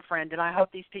you as a friend, and I hope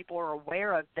these people are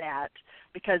aware of that,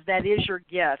 because that is your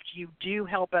gift. You do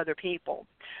help other people.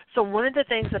 So one of the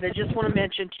things that I just want to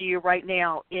mention to you right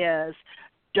now is,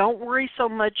 don't worry so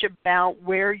much about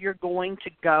where you're going to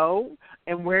go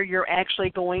and where you're actually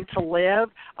going to live.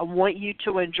 I want you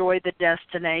to enjoy the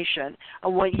destination. I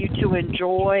want you to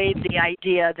enjoy the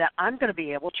idea that I'm going to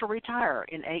be able to retire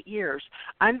in 8 years.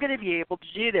 I'm going to be able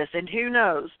to do this. And who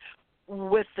knows,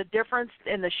 with the difference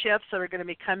in the shifts that are going to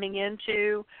be coming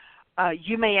into,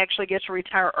 you may actually get to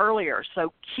retire earlier.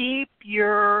 So keep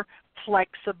your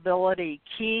flexibility.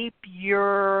 Keep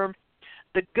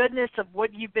the goodness of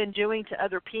what you've been doing to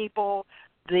other people,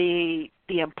 the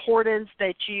importance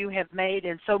that you have made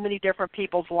in so many different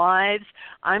people's lives.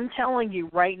 I'm telling you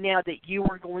right now that you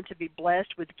are going to be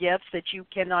blessed with gifts that you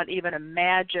cannot even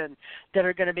imagine that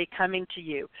are going to be coming to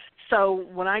you. So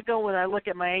when I go and I look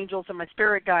at my angels and my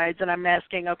spirit guides and I'm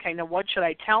asking, okay, now what should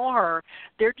I tell her?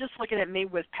 They're just looking at me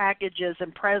with packages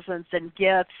and presents and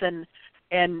gifts and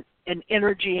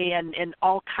energy and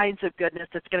all kinds of goodness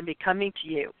that's going to be coming to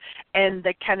you. And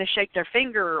they kind of shake their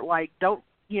finger like,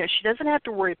 she doesn't have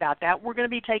to worry about that. We're going to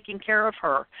be taking care of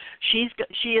her. She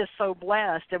is so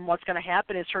blessed, and what's going to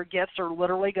happen is her gifts are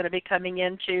literally going to be coming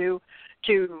into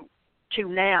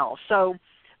now. So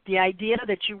the idea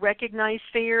that you recognize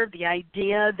fear, the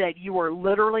idea that you are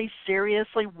literally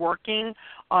seriously working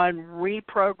on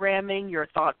reprogramming your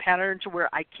thought pattern to where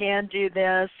I can do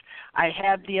this, I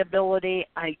have the ability,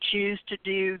 I choose to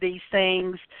do these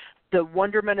things, the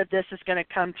wonderment of this is going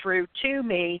to come through to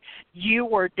me,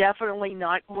 you are definitely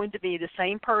not going to be the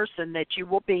same person that you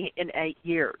will be in 8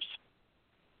 years.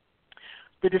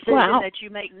 The decision that you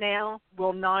make now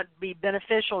will not be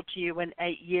beneficial to you in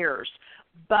 8 years.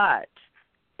 But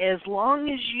as long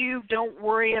as you don't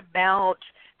worry about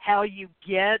how you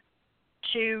get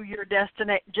to your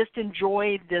destination, just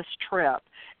enjoy this trip.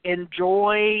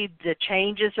 Enjoy the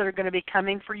changes that are going to be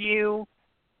coming for you.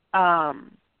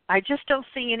 I just don't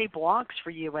see any blocks for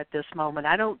you at this moment.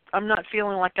 I'm not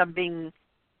feeling like I'm being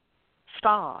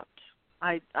stopped.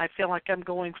 I feel like I'm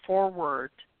going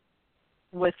forward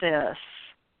with this.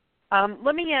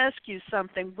 Let me ask you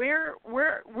something. Where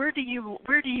do you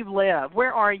live?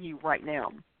 Where are you right now?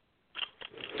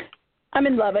 I'm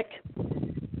in Lubbock.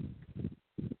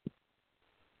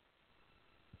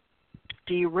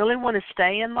 Do you really want to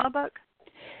stay in Lubbock?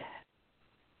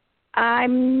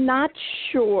 I'm not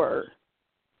sure.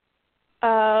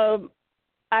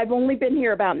 I've only been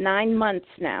here about 9 months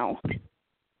now.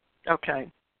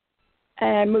 Okay.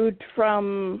 And I moved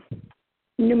from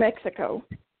New Mexico.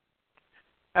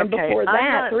 And before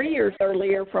that, 3 years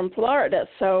earlier from Florida.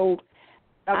 So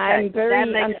I'm very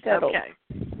unsettled. Okay.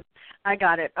 I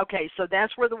got it. Okay, so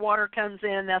that's where the water comes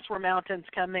in, that's where mountains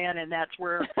come in, and that's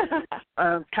where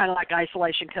kind of like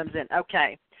isolation comes in.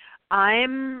 Okay.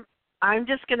 I'm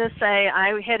just going to say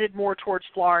I headed more towards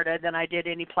Florida than I did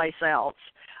any place else.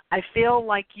 I feel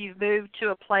like you've moved to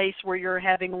a place where you're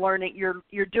having learning,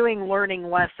 you're doing learning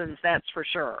lessons, that's for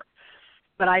sure.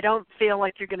 But I don't feel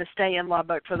like you're going to stay in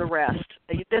Lubbock for the rest.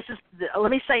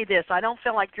 Let me say this, I don't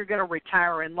feel like you're going to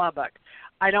retire in Lubbock.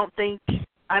 I don't think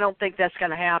that's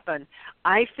going to happen.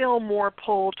 I feel more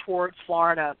pulled towards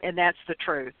Florida, and that's the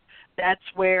truth. That's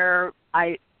where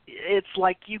it's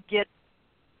like you get,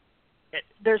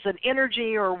 there's an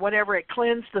energy or whatever, it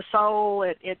cleanses the soul,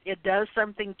 it does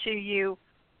something to you.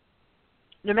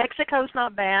 New Mexico's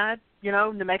not bad.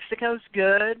 New Mexico's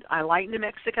good. I like New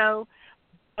Mexico.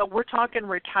 But we're talking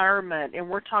retirement, and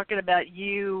we're talking about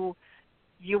you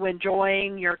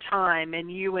enjoying your time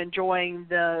and you enjoying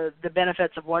the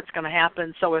benefits of what's going to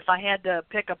happen. So if I had to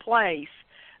pick a place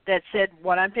that said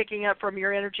what I'm picking up from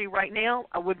your energy right now,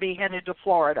 I would be headed to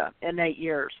Florida in 8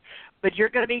 years. But you're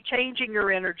going to be changing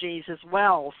your energies as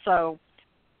well. So,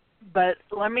 but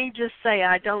let me just say,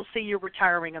 I don't see you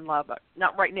retiring in Lubbock.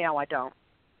 Not right now, I don't.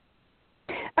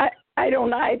 I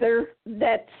don't either.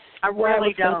 That's I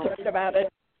really don't. Concerned about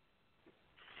it.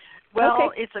 Well,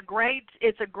 okay. it's a great.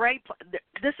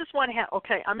 This is what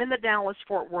okay, I'm in the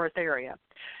Dallas-Fort Worth area,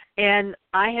 and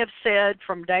I have said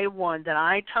from day one that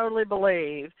I totally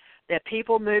believe that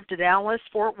people move to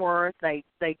Dallas-Fort Worth. They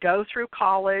go through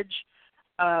college,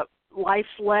 life's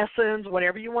lessons,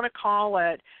 whatever you want to call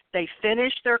it. They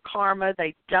finish their karma.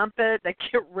 They dump it. They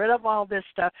get rid of all this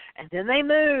stuff, and then they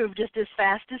move just as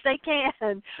fast as they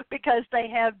can because they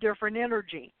have different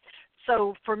energy.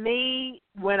 So for me,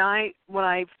 when I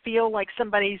feel like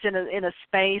somebody's in a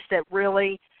space that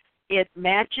really it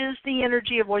matches the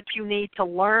energy of what you need to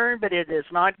learn, but it is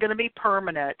not going to be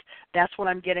permanent, that's what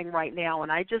I'm getting right now.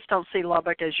 And I just don't see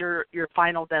Lubbock as your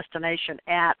final destination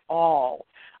at all.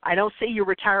 I don't see you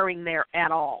retiring there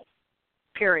at all,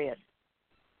 period.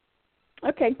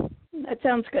 Okay, that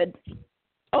sounds good.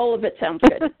 All of it sounds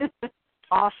good.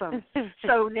 Awesome.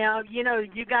 So now,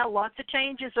 you got lots of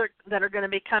changes that are going to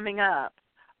be coming up.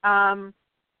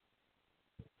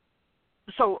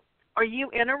 So are you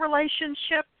in a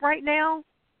relationship right now?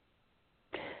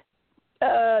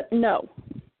 No.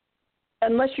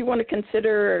 Unless you want to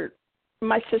consider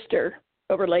my sister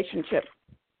a relationship.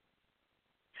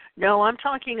 No, I'm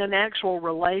talking an actual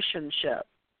relationship.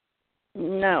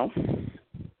 No.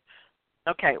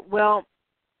 Okay, well,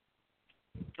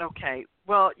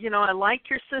 I like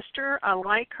your sister. I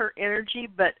like her energy,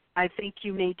 but I think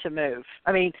you need to move.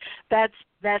 I mean, that's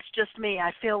just me.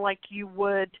 I feel like you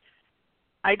would.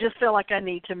 I just feel like I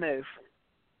need to move.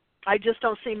 I just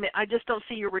don't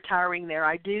see you retiring there.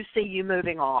 I do see you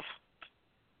moving off,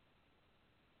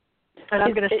 and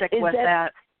I'm going to stick with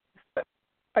that.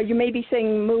 Are you maybe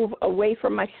saying move away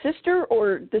from my sister,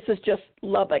 or this is just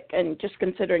Lubbock and just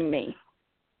considering me?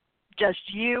 Just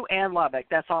you and Lubbock.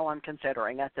 That's all I'm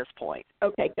considering at this point.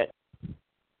 Okay, good.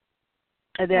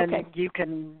 And then you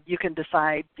can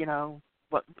decide,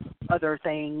 what other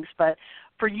things. But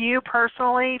for you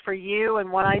personally,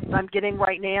 and what I'm getting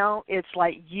right now, it's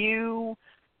like you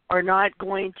are not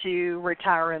going to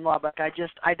retire in Lubbock.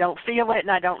 I don't feel it and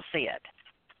I don't see it.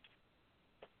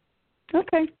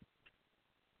 Okay.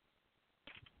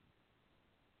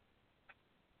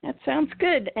 That sounds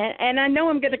good. And I know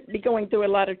I'm going to be going through a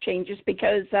lot of changes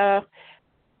because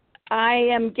I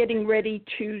am getting ready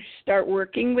to start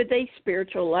working with a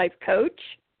spiritual life coach.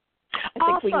 I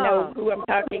think we know who I'm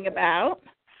talking about.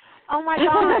 Oh, my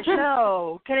gosh,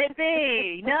 no. Can it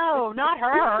be? No, not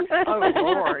her. Oh,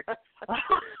 Lord.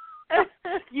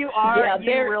 You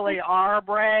really are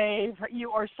brave.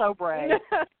 You are so brave.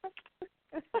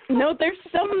 No, there's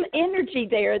some energy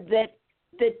there that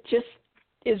just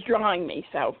is drawing me,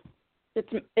 so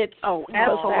it's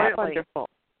absolutely wonderful.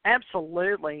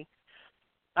 Absolutely.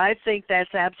 I think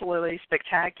that's absolutely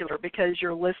spectacular because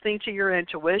you're listening to your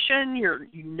intuition.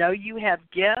 You have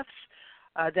gifts.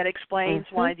 That explains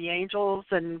why the angels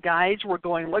and guides were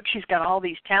going, look, she's got all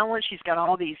these talents, she's got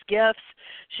all these gifts,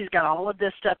 she's got all of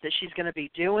this stuff that she's going to be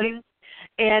doing.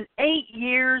 And 8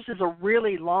 years is a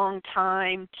really long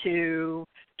time to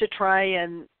try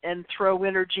and throw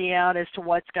energy out as to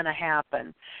what's going to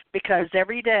happen, because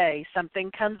every day something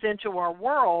comes into our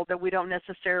world that we don't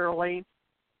necessarily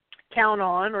count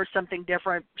on, or something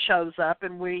different shows up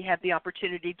and we have the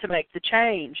opportunity to make the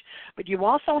change. But you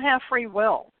also have free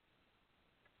will,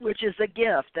 which is a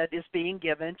gift that is being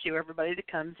given to everybody that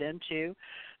comes into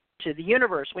the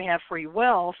universe. We have free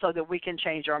will so that we can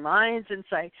change our minds and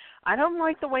say, I don't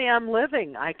like the way I'm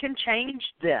living. I can change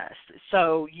this.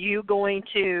 So you going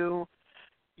to,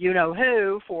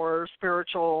 who for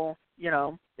spiritual,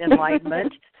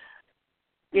 enlightenment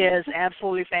is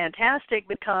absolutely fantastic,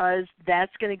 because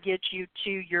that's going to get you to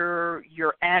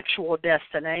your actual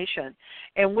destination.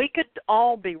 And we could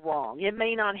all be wrong. It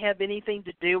may not have anything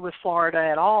to do with Florida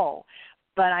at all,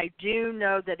 but I do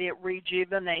know that it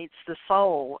rejuvenates the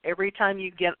soul. Every time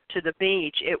you get to the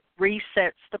beach, it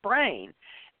resets the brain.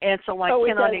 And so I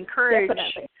cannot encourage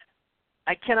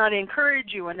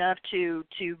you enough to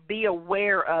be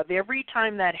aware of every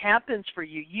time that happens for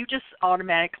you, you just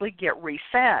automatically get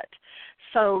reset.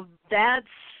 So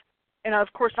and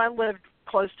of course I lived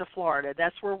close to Florida.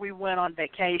 That's where we went on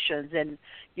vacations, and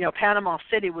Panama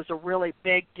City was a really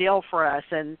big deal for us,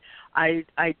 and I'm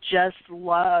a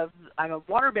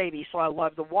water baby, so I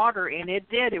love the water, and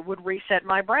it would reset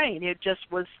my brain. It just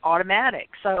was automatic.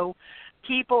 So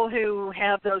people who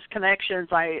have those connections,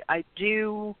 I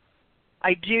do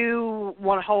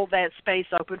want to hold that space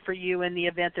open for you in the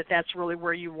event that that's really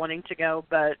where you're wanting to go,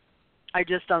 but I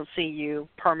just don't see you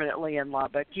permanently in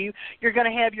Lubbock. You're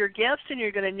going to have your gifts, and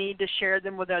you're going to need to share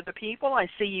them with other people. I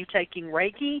see you taking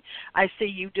Reiki. I see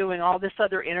you doing all this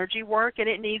other energy work, and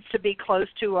it needs to be close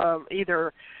to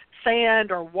either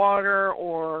sand or water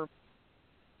or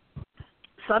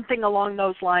something along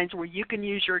those lines where you can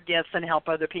use your gifts and help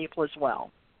other people as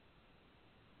well.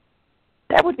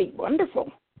 That would be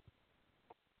wonderful.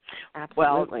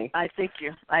 Absolutely. Well,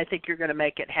 I think you're going to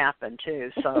make it happen too.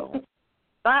 So,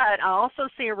 but I also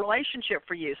see a relationship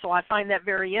for you, so I find that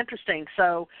very interesting.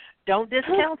 So don't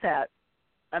discount that.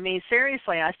 I mean,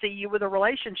 seriously, I see you with a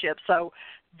relationship. So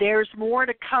there's more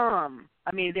to come.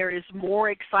 I mean, there is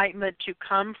more excitement to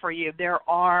come for you. There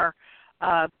are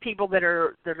people that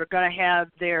are going to have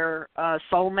their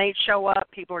soulmates show up.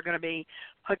 People are going to be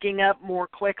hooking up more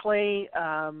quickly.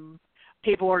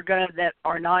 People that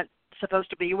are not supposed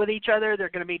to be with each other, they're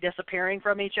going to be disappearing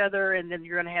from each other, and then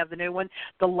you're going to have the new one.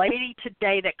 The lady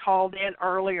today that called in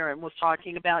earlier and was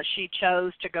talking about she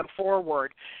chose to go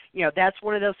forward. You know, that's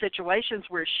one of those situations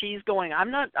where she's going,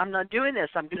 I'm not doing this.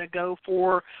 I'm going to go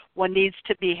for what needs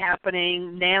to be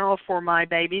happening now for my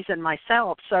babies and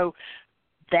myself. So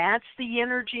that's the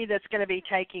energy that's going to be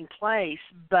taking place.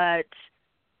 But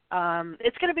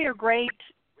it's going to be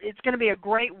a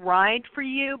great ride for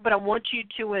you, but I want you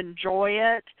to enjoy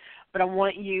it. But I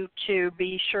want you to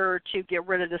be sure to get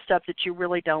rid of the stuff that you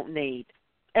really don't need.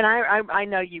 And I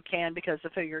know you can because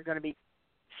of who you're going to be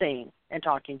seeing and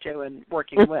talking to and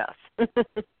working with.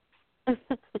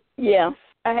 Yeah,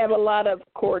 I have a lot of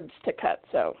cords to cut,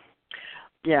 so.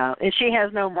 Yeah, and she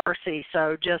has no mercy,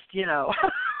 so just, you know.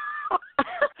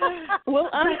 Well,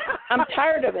 I'm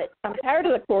tired of it. I'm tired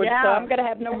of the cords, so I'm going to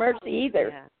have no mercy either.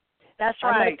 Yeah. That's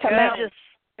right. Come out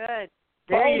good.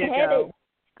 There you go.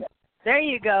 There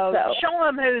you go. So. Show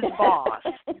them who's boss.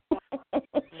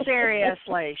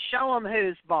 Seriously, show them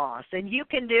who's boss. And you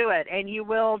can do it, and you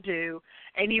will do,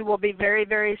 and you will be very,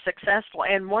 very successful.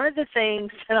 And one of the things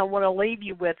that I want to leave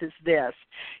you with is this.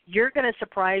 You're going to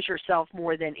surprise yourself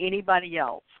more than anybody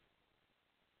else.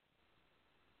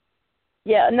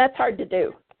 Yeah, and that's hard to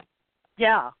do.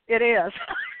 Yeah, it is.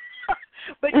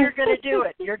 But you're going to do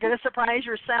it. You're going to surprise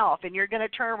yourself, and you're going to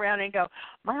turn around and go,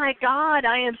 my God,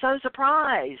 I am so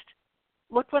surprised.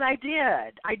 Look what I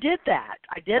did. I did that.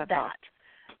 That's awesome.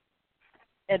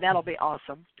 And that'll be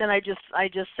awesome. Then I just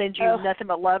send you nothing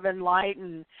but love and light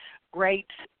and great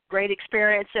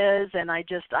experiences, and I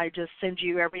just send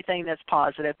you everything that's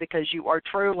positive because you are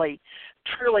truly,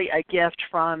 truly a gift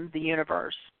from the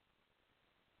universe.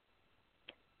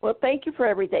 Well, thank you for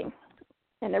everything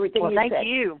and everything you said. Thank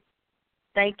you.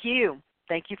 Thank you.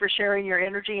 Thank you for sharing your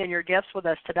energy and your gifts with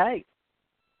us today.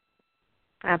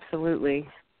 Absolutely.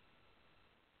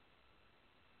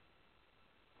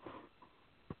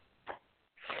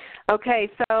 Okay,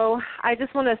 so I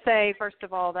just want to say, first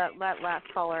of all, that last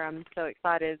caller, I'm so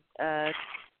excited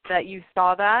that you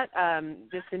saw that.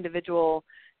 This individual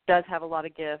does have a lot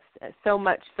of gifts, so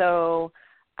much so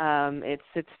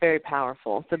it's very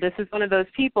powerful. So this is one of those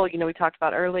people, you know, we talked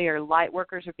about earlier, light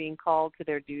workers are being called to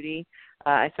their duty.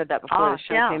 I said that before the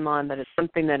show came on, that it's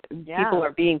something that people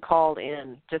are being called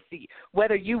in. Just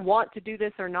whether you want to do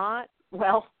this or not,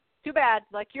 well, too bad.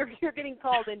 Like you're getting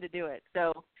called in to do it.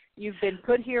 So you've been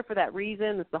put here for that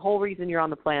reason. It's the whole reason you're on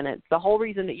the planet. It's the whole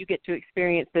reason that you get to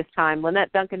experience this time.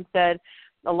 Lynette Duncan said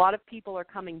a lot of people are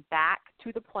coming back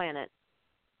to the planet,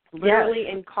 literally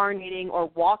incarnating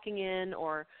or walking in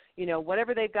or, you know,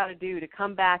 whatever they've got to do to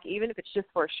come back, even if it's just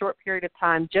for a short period of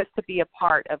time, just to be a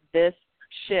part of this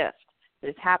shift that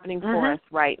is happening for us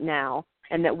right now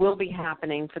and that will be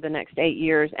happening for the next 8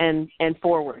 years and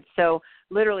forward. So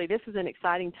literally this is an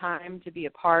exciting time to be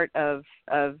a part of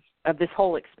this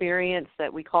whole experience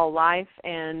that we call life,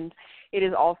 and it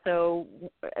is also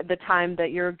the time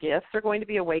that your gifts are going to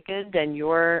be awakened and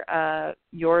your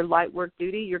light work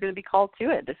duty, you're going to be called to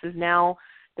it. This is now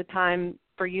the time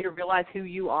for you to realize who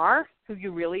you are, who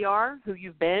you really are, who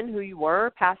you've been, who you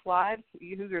were, past lives, who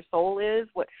your soul is,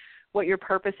 what your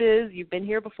purpose is. You've been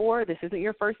here before. This isn't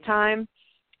your first time.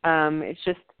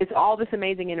 It's all this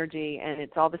amazing energy and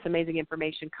it's all this amazing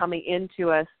information coming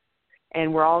into us,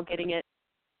 and we're all getting it.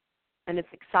 And it's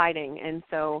exciting, and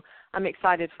so I'm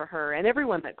excited for her and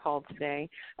everyone that called today.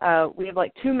 We have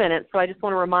like 2 minutes, so I just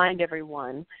want to remind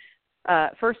everyone,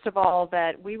 first of all,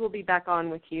 that we will be back on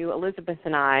with you, Elizabeth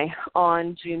and I,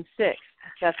 on June 6th.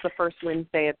 That's the first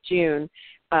Wednesday of June,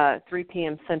 3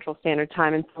 p.m. Central Standard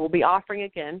Time, and so we'll be offering,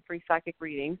 again, free psychic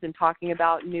readings and talking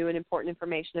about new and important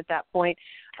information at that point.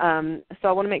 So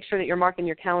I want to make sure that you're marking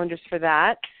your calendars for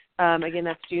that. Again,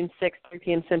 that's June 6th, 3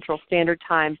 p.m. Central Standard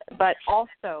Time, but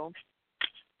also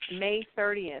May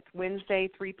 30th, Wednesday,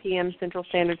 3 p.m. Central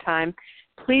Standard Time.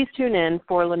 Please tune in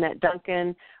for Lynette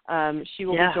Duncan. She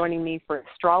will be joining me for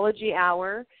Astrology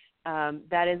Hour,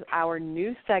 That is our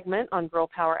new segment on Girl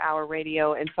Power Hour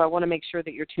Radio, and so I want to make sure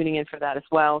that you're tuning in for that as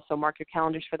well. So mark your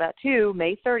calendars for that too,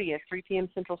 May 30th, 3 p.m.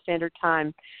 Central Standard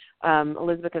Time.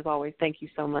 Elizabeth, as always, thank you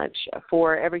so much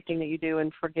for everything that you do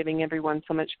and for giving everyone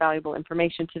so much valuable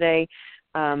information today.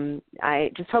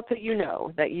 I just hope that you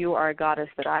know that you are a goddess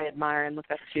that I admire and look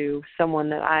up to, someone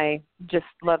that I just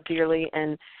love dearly,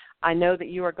 and I know that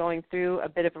you are going through a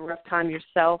bit of a rough time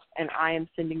yourself, and I am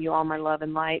sending you all my love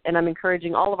and light, and I'm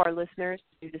encouraging all of our listeners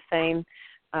to do the same.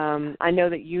 I know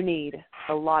that you need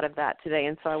a lot of that today,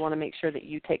 and so I want to make sure that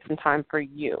you take some time for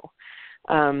you.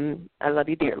 I love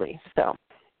you dearly. So,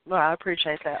 well, I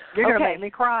appreciate that. You're going to make me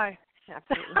cry.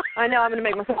 Absolutely. I know I'm going to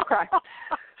make myself cry.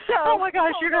 So, oh, my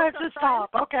gosh, you're going to have to stop.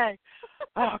 Okay.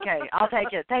 Okay, I'll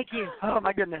take it. Thank you. Oh,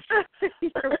 my goodness. Oh,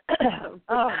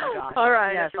 my gosh. All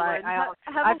right. Yes,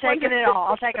 I've taken it all.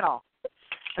 I'll take it all.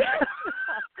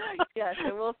 Yes,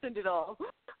 and we'll send it all.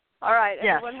 All right,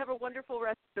 everyone, have a wonderful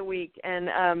rest of the week,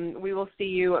 and we will see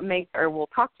you, we'll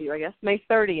talk to you, I guess, May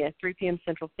 30th, 3 p.m.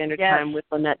 Central Standard Time with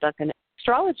Lynette Duncan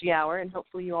Astrology Hour, and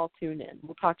hopefully you all tune in.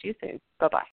 We'll talk to you soon. Bye-bye.